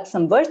develop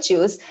some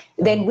virtues,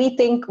 then we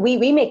think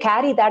we may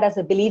carry that as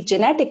a belief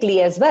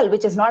genetically as well,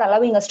 which is not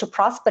allowing us to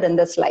prosper in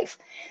this life.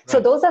 So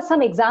those are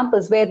some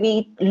examples where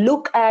we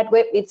look at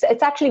where it's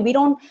actually, we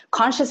don't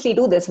consciously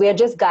do this. We are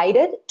just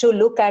guided to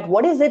look at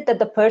what is it that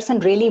the person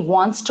really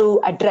wants to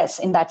address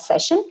in that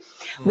session.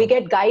 We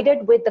get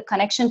guided with the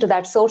connection to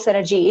that source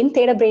energy in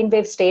theta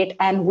brainwave state,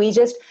 and we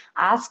just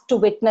ask to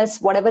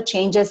witness whatever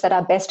changes that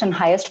are best and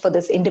highest for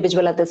this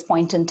individual at this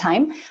point in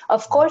time.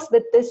 Of course,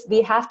 with this,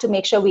 we have to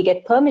make sure we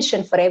get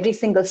permission for every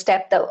single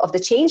step of the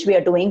change we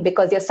are doing,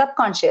 because your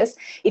subconscious,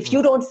 if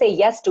you don't say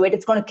yes to it,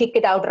 it's going to kick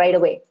it out right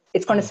away.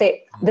 It's going to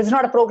say, this is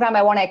not a program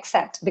I want to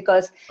accept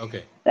because,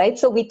 right?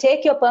 So we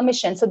take your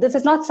permission. So this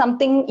is not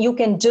something you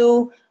can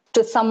do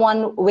to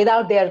someone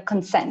without their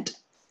consent.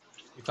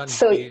 You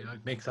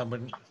can't make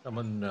someone,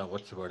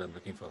 what's the word I'm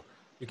looking for?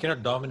 You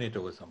cannot dominate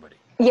over somebody.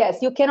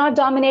 Yes, you cannot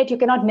dominate. You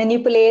cannot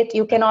manipulate.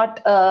 You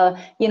cannot,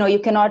 you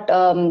cannot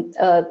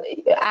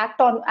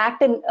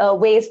act in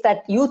ways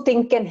that you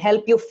think can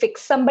help you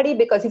fix somebody.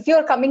 Because if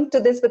you're coming to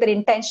this with an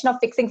intention of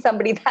fixing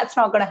somebody, that's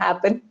not going to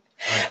happen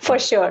for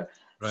sure.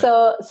 Right.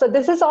 So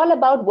this is all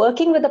about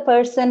working with the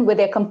person with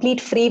their complete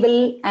free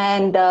will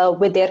and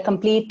with their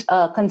complete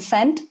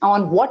consent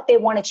on what they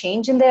want to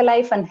change in their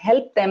life and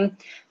help them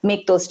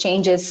make those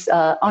changes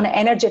on an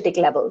energetic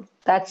level.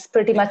 That's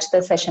pretty I much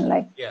the sometimes, session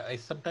like. yeah, I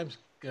sometimes,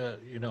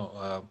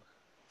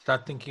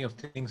 start thinking of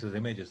things as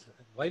images.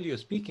 While you're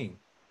speaking,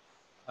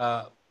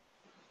 uh,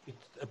 it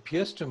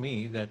appears to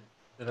me that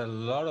there are a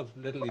lot of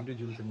little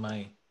individuals in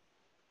my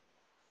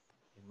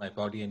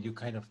body, and you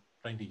kind of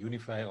trying to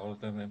unify all of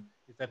them. And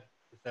is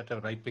that a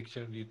right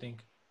picture? Do you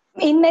think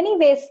In many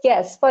ways,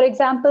 yes. For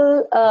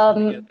example, it's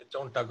having its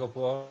own tug of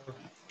war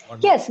on?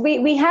 yes,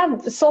 we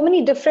have so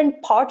many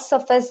different parts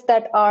of us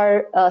that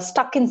are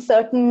stuck in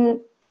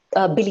certain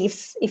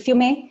beliefs, if you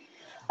may.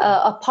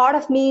 A part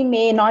of me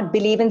may not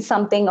believe in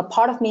something, a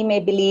part of me may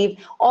believe,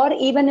 or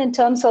even in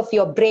terms of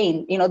your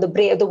brain,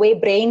 the way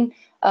brain,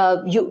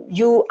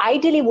 you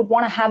ideally would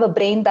want to have a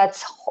brain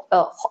that's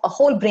a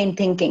whole brain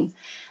thinking.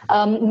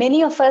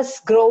 Many of us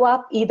grow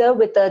up either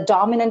with a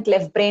dominant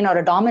left brain or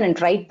a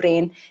dominant right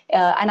brain.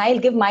 And I'll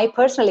give my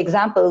personal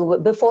example.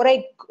 Before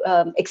I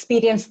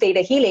experienced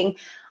theta healing,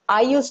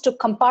 I used to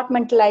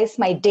compartmentalize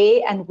my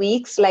day and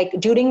weeks. Like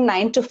during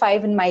 9 to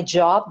 5 in my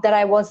job that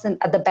I was in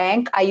at the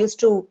bank, I used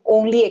to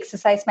only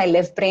exercise my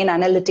left brain,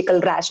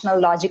 analytical, rational,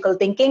 logical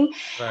thinking.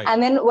 Right.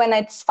 And then when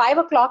it's 5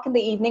 o'clock in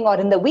the evening or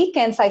in the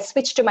weekends, I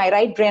switch to my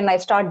right brain. I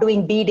start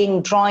doing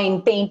beading,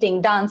 drawing,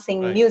 painting,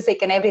 dancing, Right.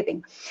 music, and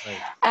everything. Right.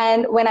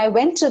 And when I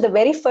went to the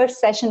very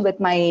first session with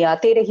my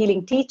theta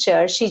healing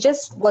teacher, she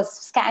just was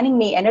scanning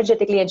me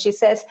energetically, and she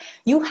says,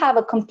 "You have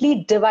a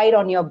complete divide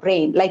on your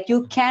brain. Like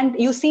you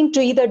seem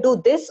to either do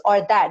this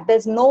or that.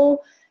 There's no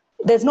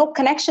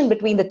connection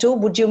between the two.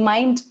 Would you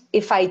mind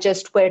if I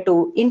just were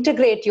to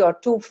integrate your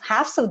two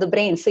halves of the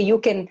brain so you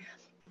can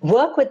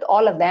work with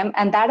all of them?"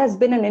 And that has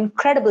been an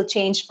incredible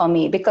change for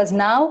me, because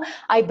now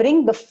I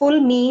bring the full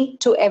me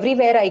to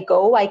everywhere I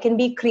go. I can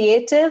be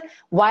creative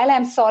while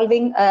I'm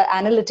solving an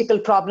analytical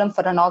problem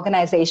for an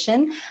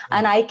organization,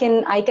 and I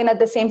can at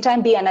the same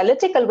time be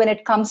analytical when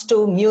it comes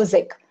to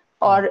music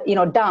or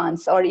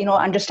dance or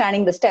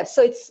understanding the steps.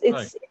 So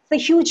it's a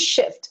huge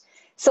shift.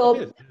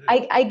 So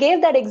I gave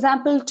that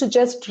example to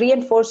just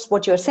reinforce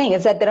what you're saying,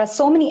 is that there are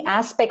so many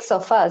aspects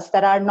of us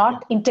that are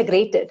not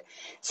integrated.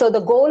 So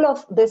the goal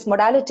of this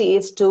modality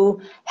is to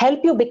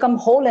help you become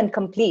whole and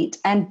complete,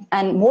 and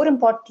more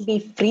importantly,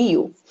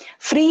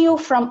 free you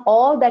from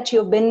all that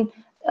you've been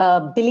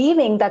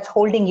believing that's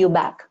holding you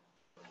back.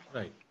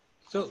 Right.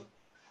 So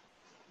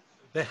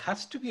there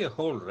has to be a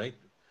whole, right,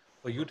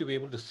 for you to be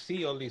able to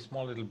see all these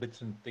small little bits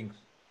and things.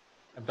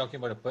 I'm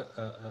talking about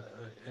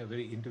a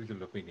very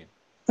individual opinion.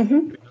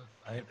 Mm-hmm.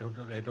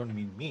 I don't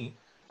mean me,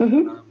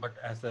 but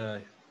as a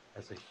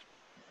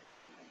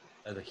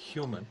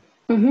human,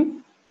 Mm-hmm.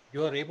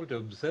 you are able to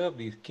observe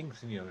these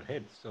kinks in your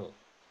head. So,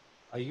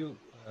 are you?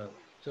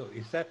 So,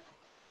 is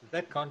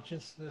that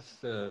consciousness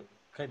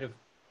kind of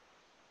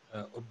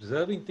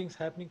observing things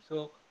happening?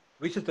 So,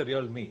 which is the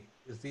real me?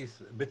 Is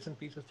these bits and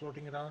pieces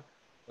floating around,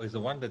 or is the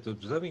one that's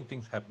observing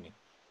things happening?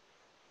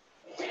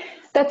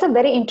 That's a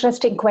very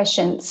interesting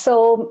question.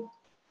 So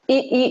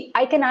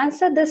I can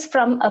answer this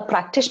from a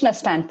practitioner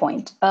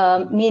standpoint,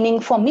 meaning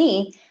for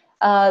me,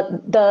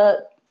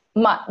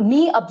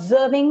 me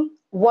observing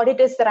what it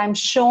is that I'm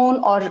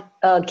shown or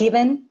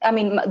given. I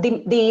mean,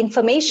 the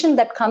information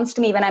that comes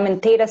to me when I'm in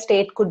theta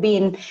state could be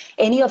in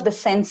any of the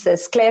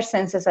senses, clair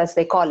senses as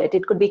they call it.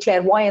 It could be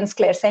clairvoyance,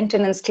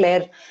 clairsentience,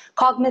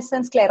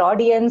 claircognizance,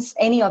 clairaudience,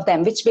 any of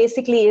them, which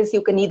basically is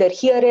you can either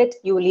hear it,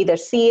 you will either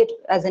see it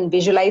as in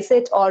visualize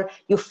it, or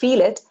you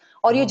feel it,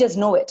 or you just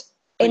know it.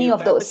 So Any you of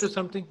tap those. into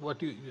something.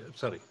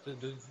 Sorry. So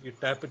you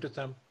tap into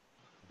some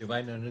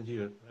divine energy,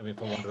 or, I mean,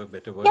 for want of a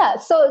better word. Yeah,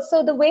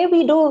 so the way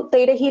we do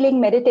theta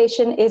healing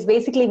meditation is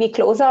basically we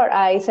close our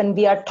eyes and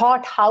we are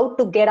taught how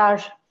to get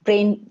our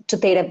brain to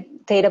theta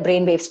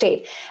brainwave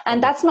state.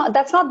 And that's not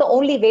the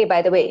only way,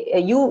 by the way.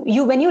 You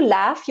when you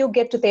laugh, you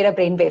get to theta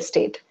brainwave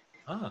state.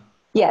 Ah.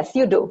 Yes,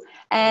 you do.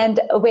 And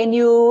when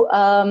you,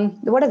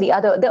 what are the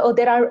other?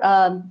 There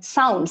are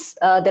sounds.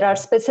 There are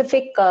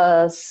specific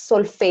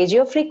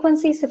solfeggio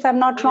frequencies, if I'm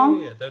not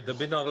wrong. Yeah. The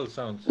binaural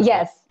sounds.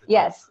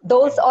 Yes.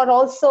 Those are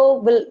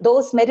also,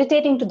 those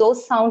meditating to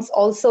those sounds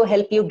also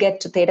help you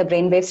get to theta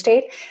brainwave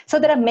state. So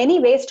there are many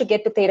ways to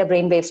get to theta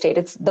brainwave state.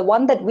 It's the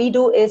one that we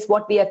do is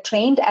what we are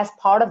trained as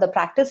part of the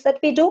practice that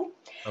we do.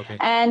 Okay.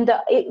 And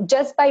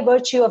just by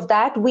virtue of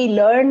that, we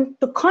learn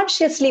to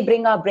consciously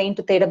bring our brain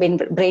to theta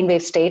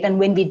brainwave state. And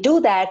when we do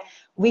that,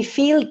 we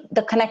feel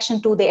the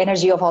connection to the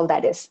energy of all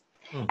that is.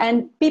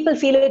 And people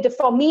feel it.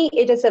 For me,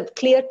 it is a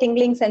clear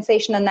tingling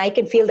sensation, and I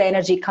can feel the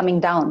energy coming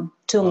down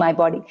to my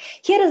body.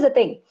 Here is the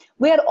thing.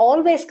 We are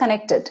always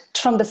connected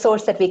from the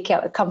source that we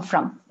come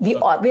from. We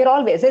are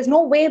always. There's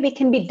no way we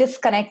can be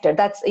disconnected.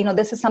 That's,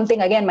 this is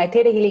something, again, my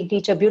theta healing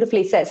teacher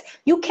beautifully says.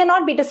 You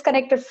cannot be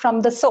disconnected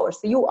from the source.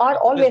 You are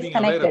always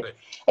connected.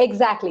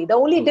 Exactly. The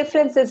only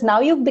difference is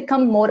now you've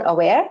become more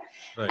aware,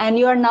 and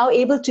you are now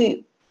able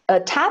to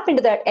tap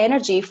into that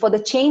energy for the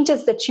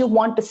changes that you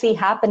want to see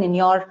happen in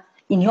your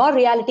in your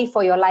reality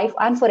for your life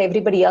and for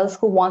everybody else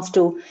who wants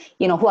to,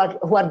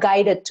 who are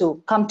guided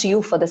to come to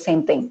you for the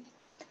same thing.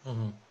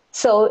 Mm-hmm.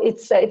 So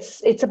it's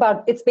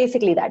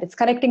basically that. It's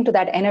connecting to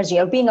that energy,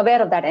 or being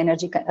aware of that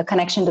energy, a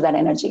connection to that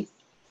energy.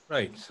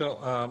 Right. So,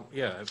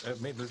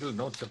 I've made little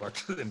notes about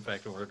this. In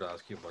fact, I wanted to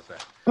ask you about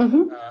that.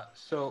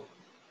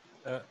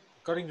 Mm-hmm.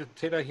 According to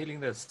Theta healing,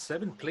 there's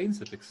 7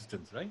 planes of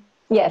existence, right?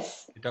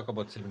 Yes. You talk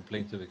about 7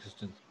 planes of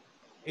existence.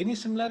 Any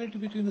similarity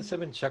between the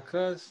 7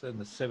 chakras and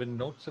the 7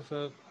 notes of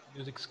a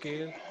music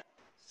scale?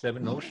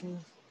 7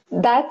 oceans?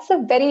 That's a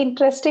very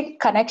interesting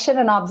connection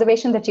and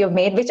observation that you've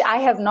made, which I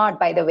have not,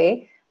 by the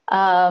way.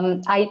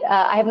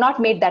 I have not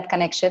made that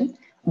connection.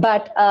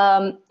 But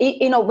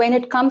when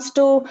it comes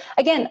to,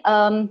 again,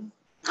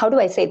 how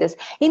do I say this?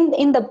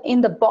 In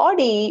the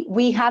body,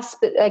 we have,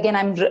 again,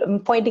 I'm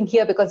pointing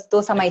here because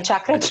those are my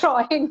chakra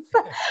drawings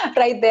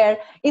right there.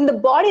 In the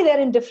body, they're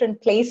in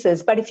different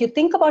places. But if you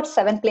think about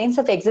 7 planes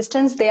of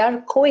existence, they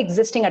are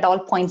coexisting at all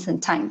points in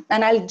time.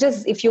 And I'll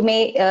just, if you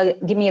may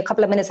give me a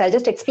couple of minutes, I'll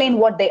just explain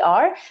what they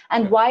are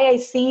and why I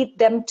see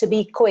them to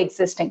be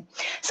coexisting.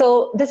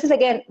 So this is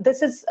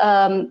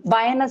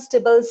Vienna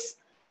Stibble's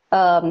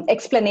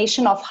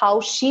explanation of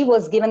how she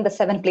was given the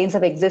 7 planes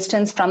of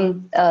existence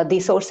from the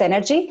source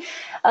energy.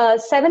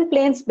 7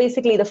 planes,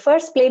 basically, the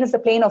first plane is the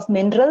plane of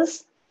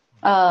minerals,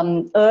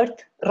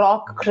 earth,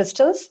 rock,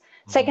 crystals.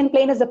 Second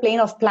plane is the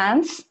plane of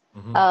plants.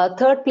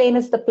 Third plane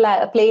is the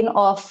plane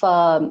of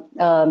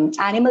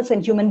animals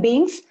and human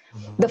beings.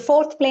 The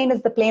fourth plane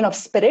is the plane of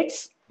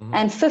spirits.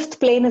 And fifth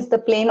plane is the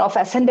plane of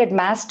ascended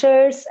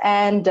masters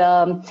and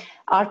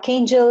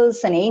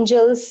archangels and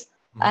angels.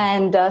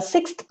 And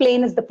sixth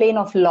plane is the plane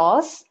of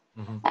laws.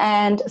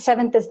 And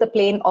seventh is the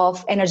plane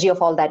of energy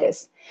of all that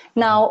is.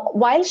 Now,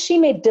 while she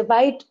may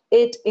divide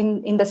it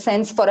in the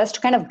sense for us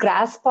to kind of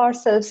grasp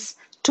ourselves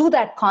to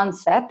that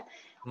concept,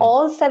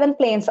 all 7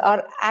 planes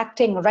are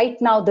acting right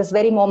now, this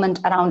very moment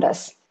around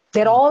us.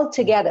 They're all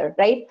together,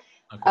 right?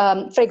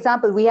 Okay. For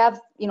example, we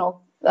have,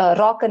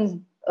 rock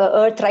and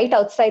earth right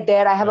outside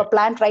there. I have a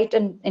plant right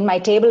in my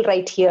table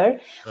right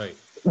here. Right.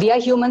 We are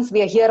humans.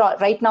 We are here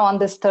right now on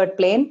this third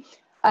plane.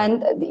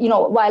 And,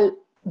 while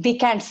we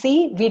can't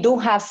see, we do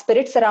have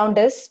spirits around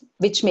us,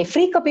 which may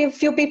freak a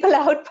few people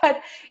out,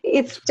 but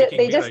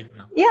they're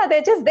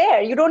just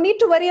there. You don't need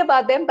to worry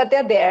about them, but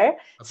they're there. Okay.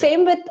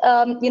 Same with,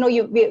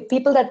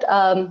 people that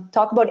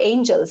talk about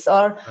angels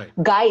or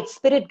guides,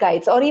 spirit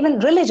guides, or even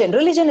religion.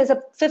 Religion is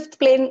a fifth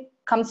plane,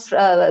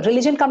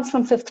 religion comes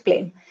from fifth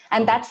plane.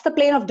 And that's the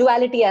plane of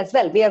duality as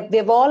well.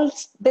 We've all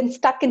been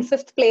stuck in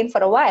fifth plane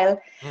for a while.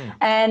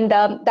 And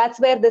that's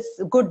where this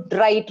good,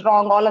 right,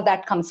 wrong, all of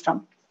that comes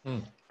from.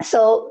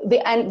 So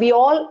we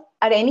all,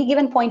 at any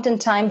given point in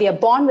time, we are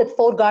born with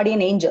 4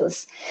 guardian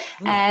angels.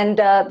 And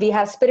we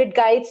have spirit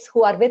guides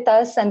who are with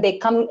us, and they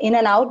come in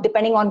and out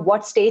depending on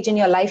what stage in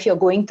your life you're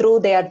going through.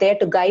 They are there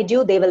to guide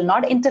you. They will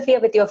not interfere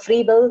with your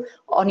free will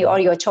or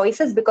your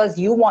choices, because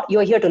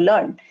you're here to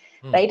learn,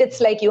 right? It's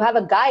like you have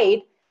a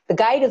guide. The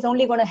guide is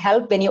only going to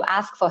help when you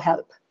ask for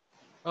help.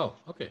 Oh,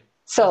 okay.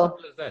 So, how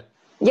simple is that?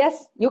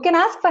 Yes, you can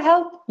ask for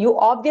help. You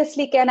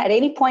obviously can at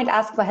any point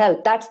ask for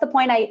help. That's the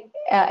point I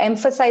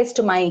emphasize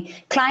to my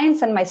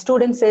clients and my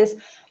students is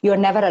you're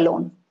never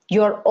alone.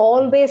 You're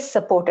always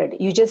supported.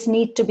 You just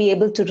need to be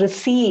able to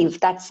receive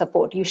that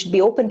support. You should be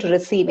open to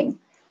receiving,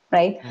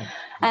 right?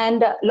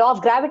 And law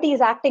of gravity is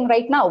acting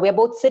right now. We're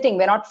both sitting.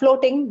 We're not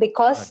floating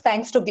because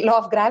thanks to law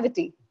of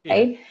gravity,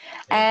 right?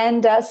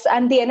 And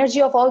the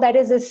energy of all that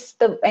is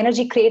the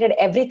energy created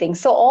everything.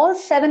 So all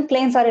 7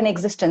 planes are in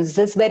existence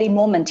this very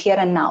moment, here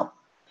and now.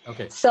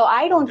 Okay. So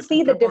I don't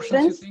see the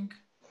difference. You think?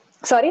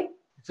 Sorry?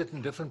 Is it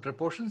in different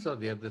proportions or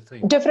the other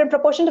thing? Different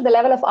proportion to the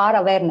level of our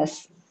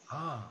awareness.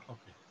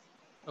 Okay.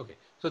 Okay.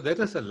 So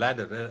there is a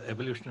ladder, an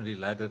evolutionary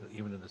ladder,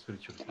 even in the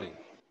spiritual plane.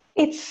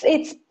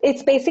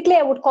 It's basically,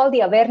 I would call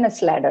the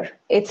awareness ladder.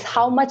 It's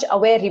how much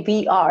aware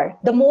we are.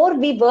 The more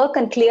we work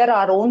and clear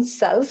our own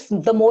self,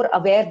 the more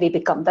aware we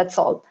become. That's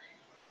all.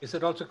 Is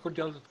it also,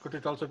 could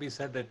it also be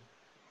said that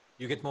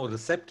you get more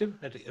receptive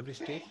at every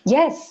stage?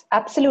 Yes,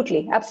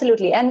 absolutely.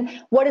 Absolutely. And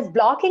what is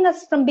blocking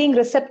us from being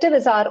receptive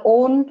is our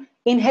own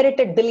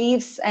inherited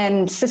beliefs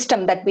and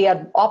system that we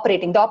are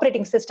operating, the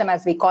operating system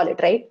as we call it,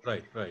 right?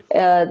 Right.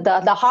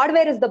 The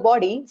hardware is the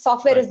body,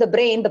 software is the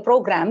brain, the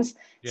programs.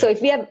 So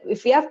if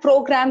we have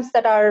programs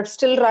that are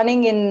still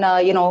running in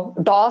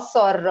DOS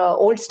or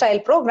old style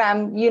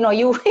program,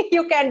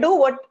 you can do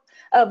what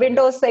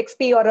Windows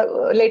XP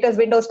or latest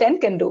Windows 10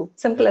 can do.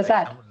 Simple as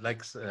that.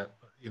 Like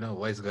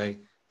wise guy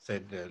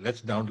said,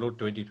 let's download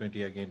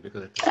 2020 again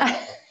because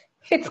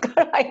it's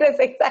got a virus,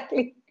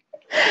 exactly.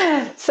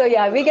 So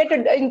we get to,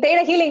 in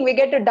Theta Healing, we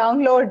get to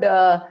download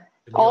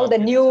all the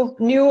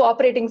new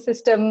operating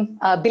system,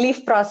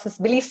 belief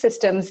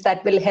systems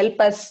that will help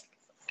us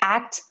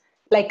act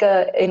like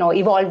a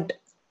evolved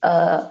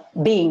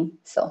being.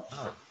 So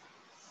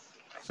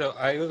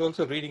I was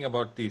also reading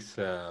about these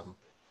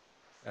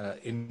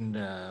in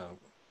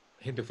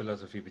Hindu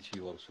philosophy, which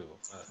you also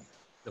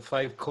the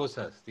 5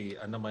 kosas, the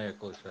Annamaya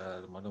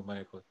kosa, the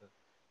Manomaya kosa.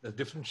 There's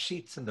different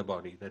sheets in the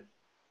body that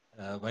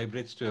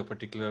vibrates to a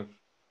particular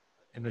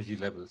energy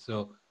level.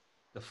 So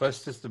the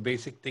first is the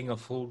basic thing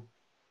of food.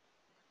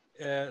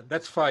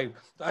 That's five.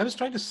 I was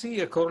trying to see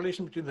a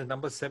correlation between the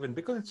number seven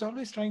because it's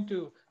always trying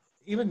to,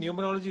 even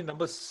numerology,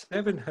 number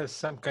seven has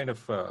some kind of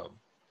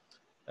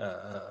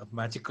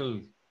magical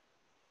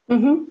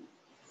Mm-hmm.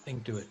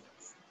 thing to it.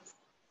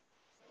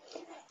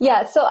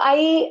 Yeah, so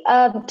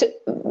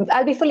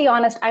I'll be fully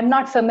honest. I'm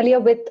not familiar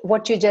with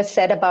what you just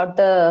said about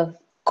the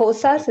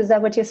kosas. Is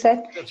that what you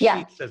said? Yeah,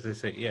 Sheets, as they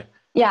say, yeah.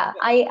 yeah.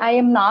 I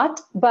am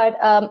not, but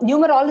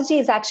numerology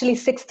is actually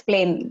sixth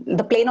plane.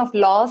 The plane of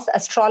laws,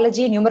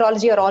 astrology,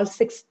 numerology are all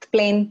sixth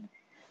plane.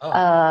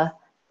 Oh,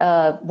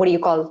 What do you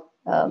call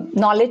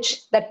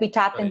knowledge that we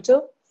tap right,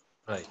 into?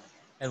 right.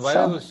 And while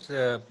I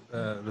So.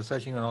 was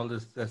researching on all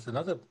this, there's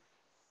another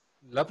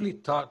lovely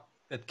thought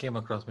that came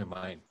across my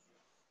mind.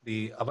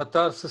 The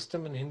avatar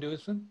system in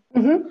Hinduism,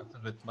 Mhm.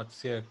 with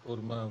Matsya,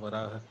 Kurma,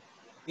 Varaha,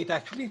 it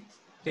actually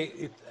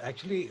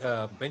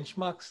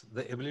benchmarks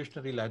the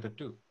evolutionary ladder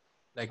too,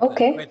 like the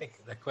Okay.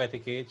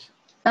 aquatic age,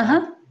 plant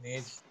Uh-huh.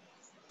 age,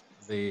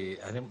 the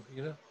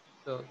animal,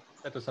 So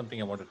that was something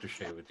I wanted to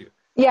share with you.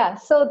 Yeah,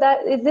 so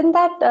that isn't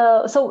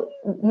that so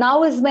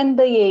now is when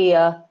the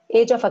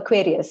age of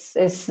Aquarius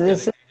Yeah, is the age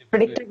of Aquarius.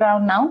 predicted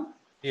around now.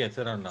 Yeah, it's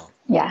around now.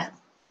 Yeah.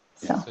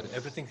 Yeah, So so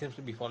everything seems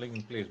to be falling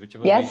in place,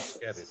 whichever way you yes.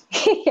 look at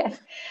it. Yes.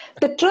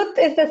 The truth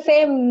is the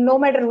same no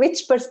matter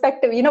which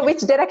perspective, Yeah,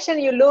 which direction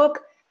you look,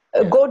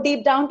 yeah, go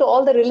deep down to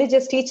all the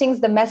religious teachings,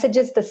 the message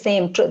is the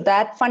same.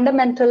 That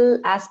fundamental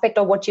aspect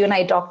of what you and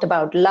I talked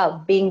about,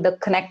 love being the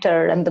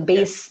connector and the yeah.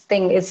 base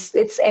thing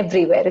it's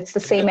everywhere. It's the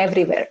And same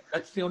everywhere.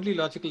 that's the only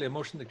logical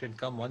emotion that can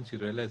come once you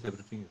realize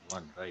everything is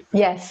one, right? Because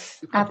Yes,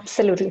 you can't be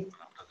absolutely.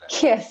 after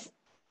that. Yes,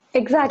 Because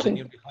then exactly.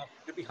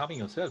 you'll be harming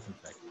yourself, in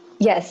fact.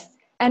 Yes.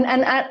 And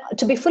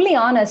to be fully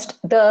honest,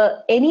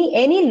 the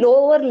any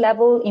lower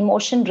level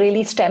emotion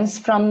really stems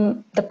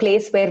from the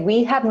place where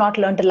we have not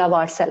learned to love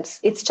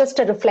ourselves. It's just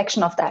a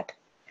reflection of that.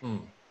 Hmm.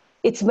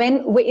 It's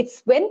when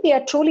we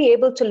are truly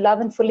able to love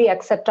and fully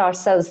accept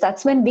ourselves.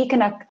 That's when we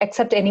can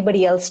accept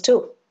anybody else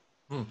too.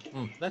 Hmm.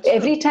 Hmm. That's true.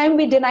 Every time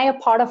we deny a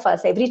part of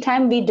us, every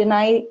time we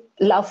deny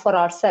love for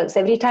ourselves,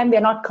 every time we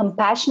are not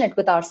compassionate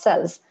with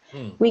ourselves,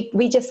 Hmm.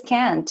 we just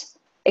can't It's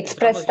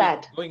express almost you're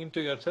that. going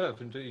into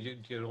yourself, into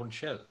your own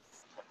shell.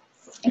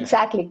 Yeah,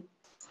 Exactly.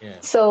 yeah.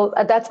 So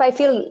that's why I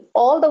feel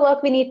all the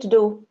work we need to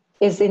do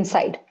is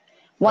inside.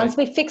 Right. Once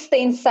we fix the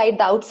inside,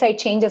 the outside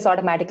changes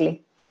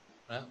automatically.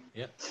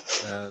 Yeah.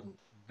 Um,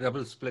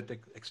 Double split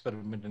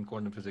experiment in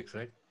quantum physics,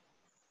 right?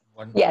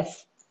 One.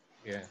 Yes.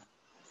 Yeah.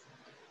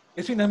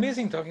 It's been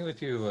amazing talking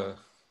with you,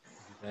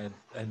 Ajitha,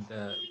 and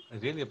I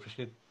really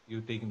appreciate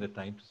you taking the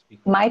time to speak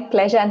with My me.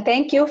 pleasure. And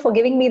thank you for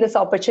giving me this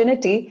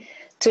opportunity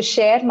to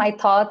share my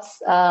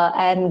thoughts.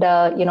 And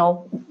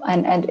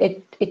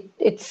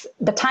it's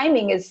the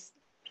timing is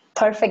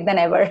perfect than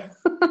ever.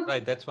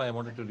 Right. That's why I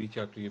wanted to reach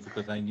out to you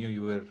because I knew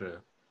you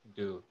were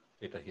into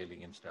theta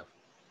healing and stuff.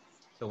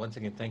 So once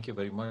again, thank you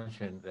very much,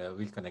 and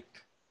we'll connect.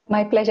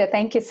 My pleasure.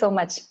 Thank you so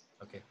much.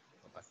 Okay.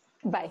 Bye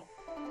bye. Bye.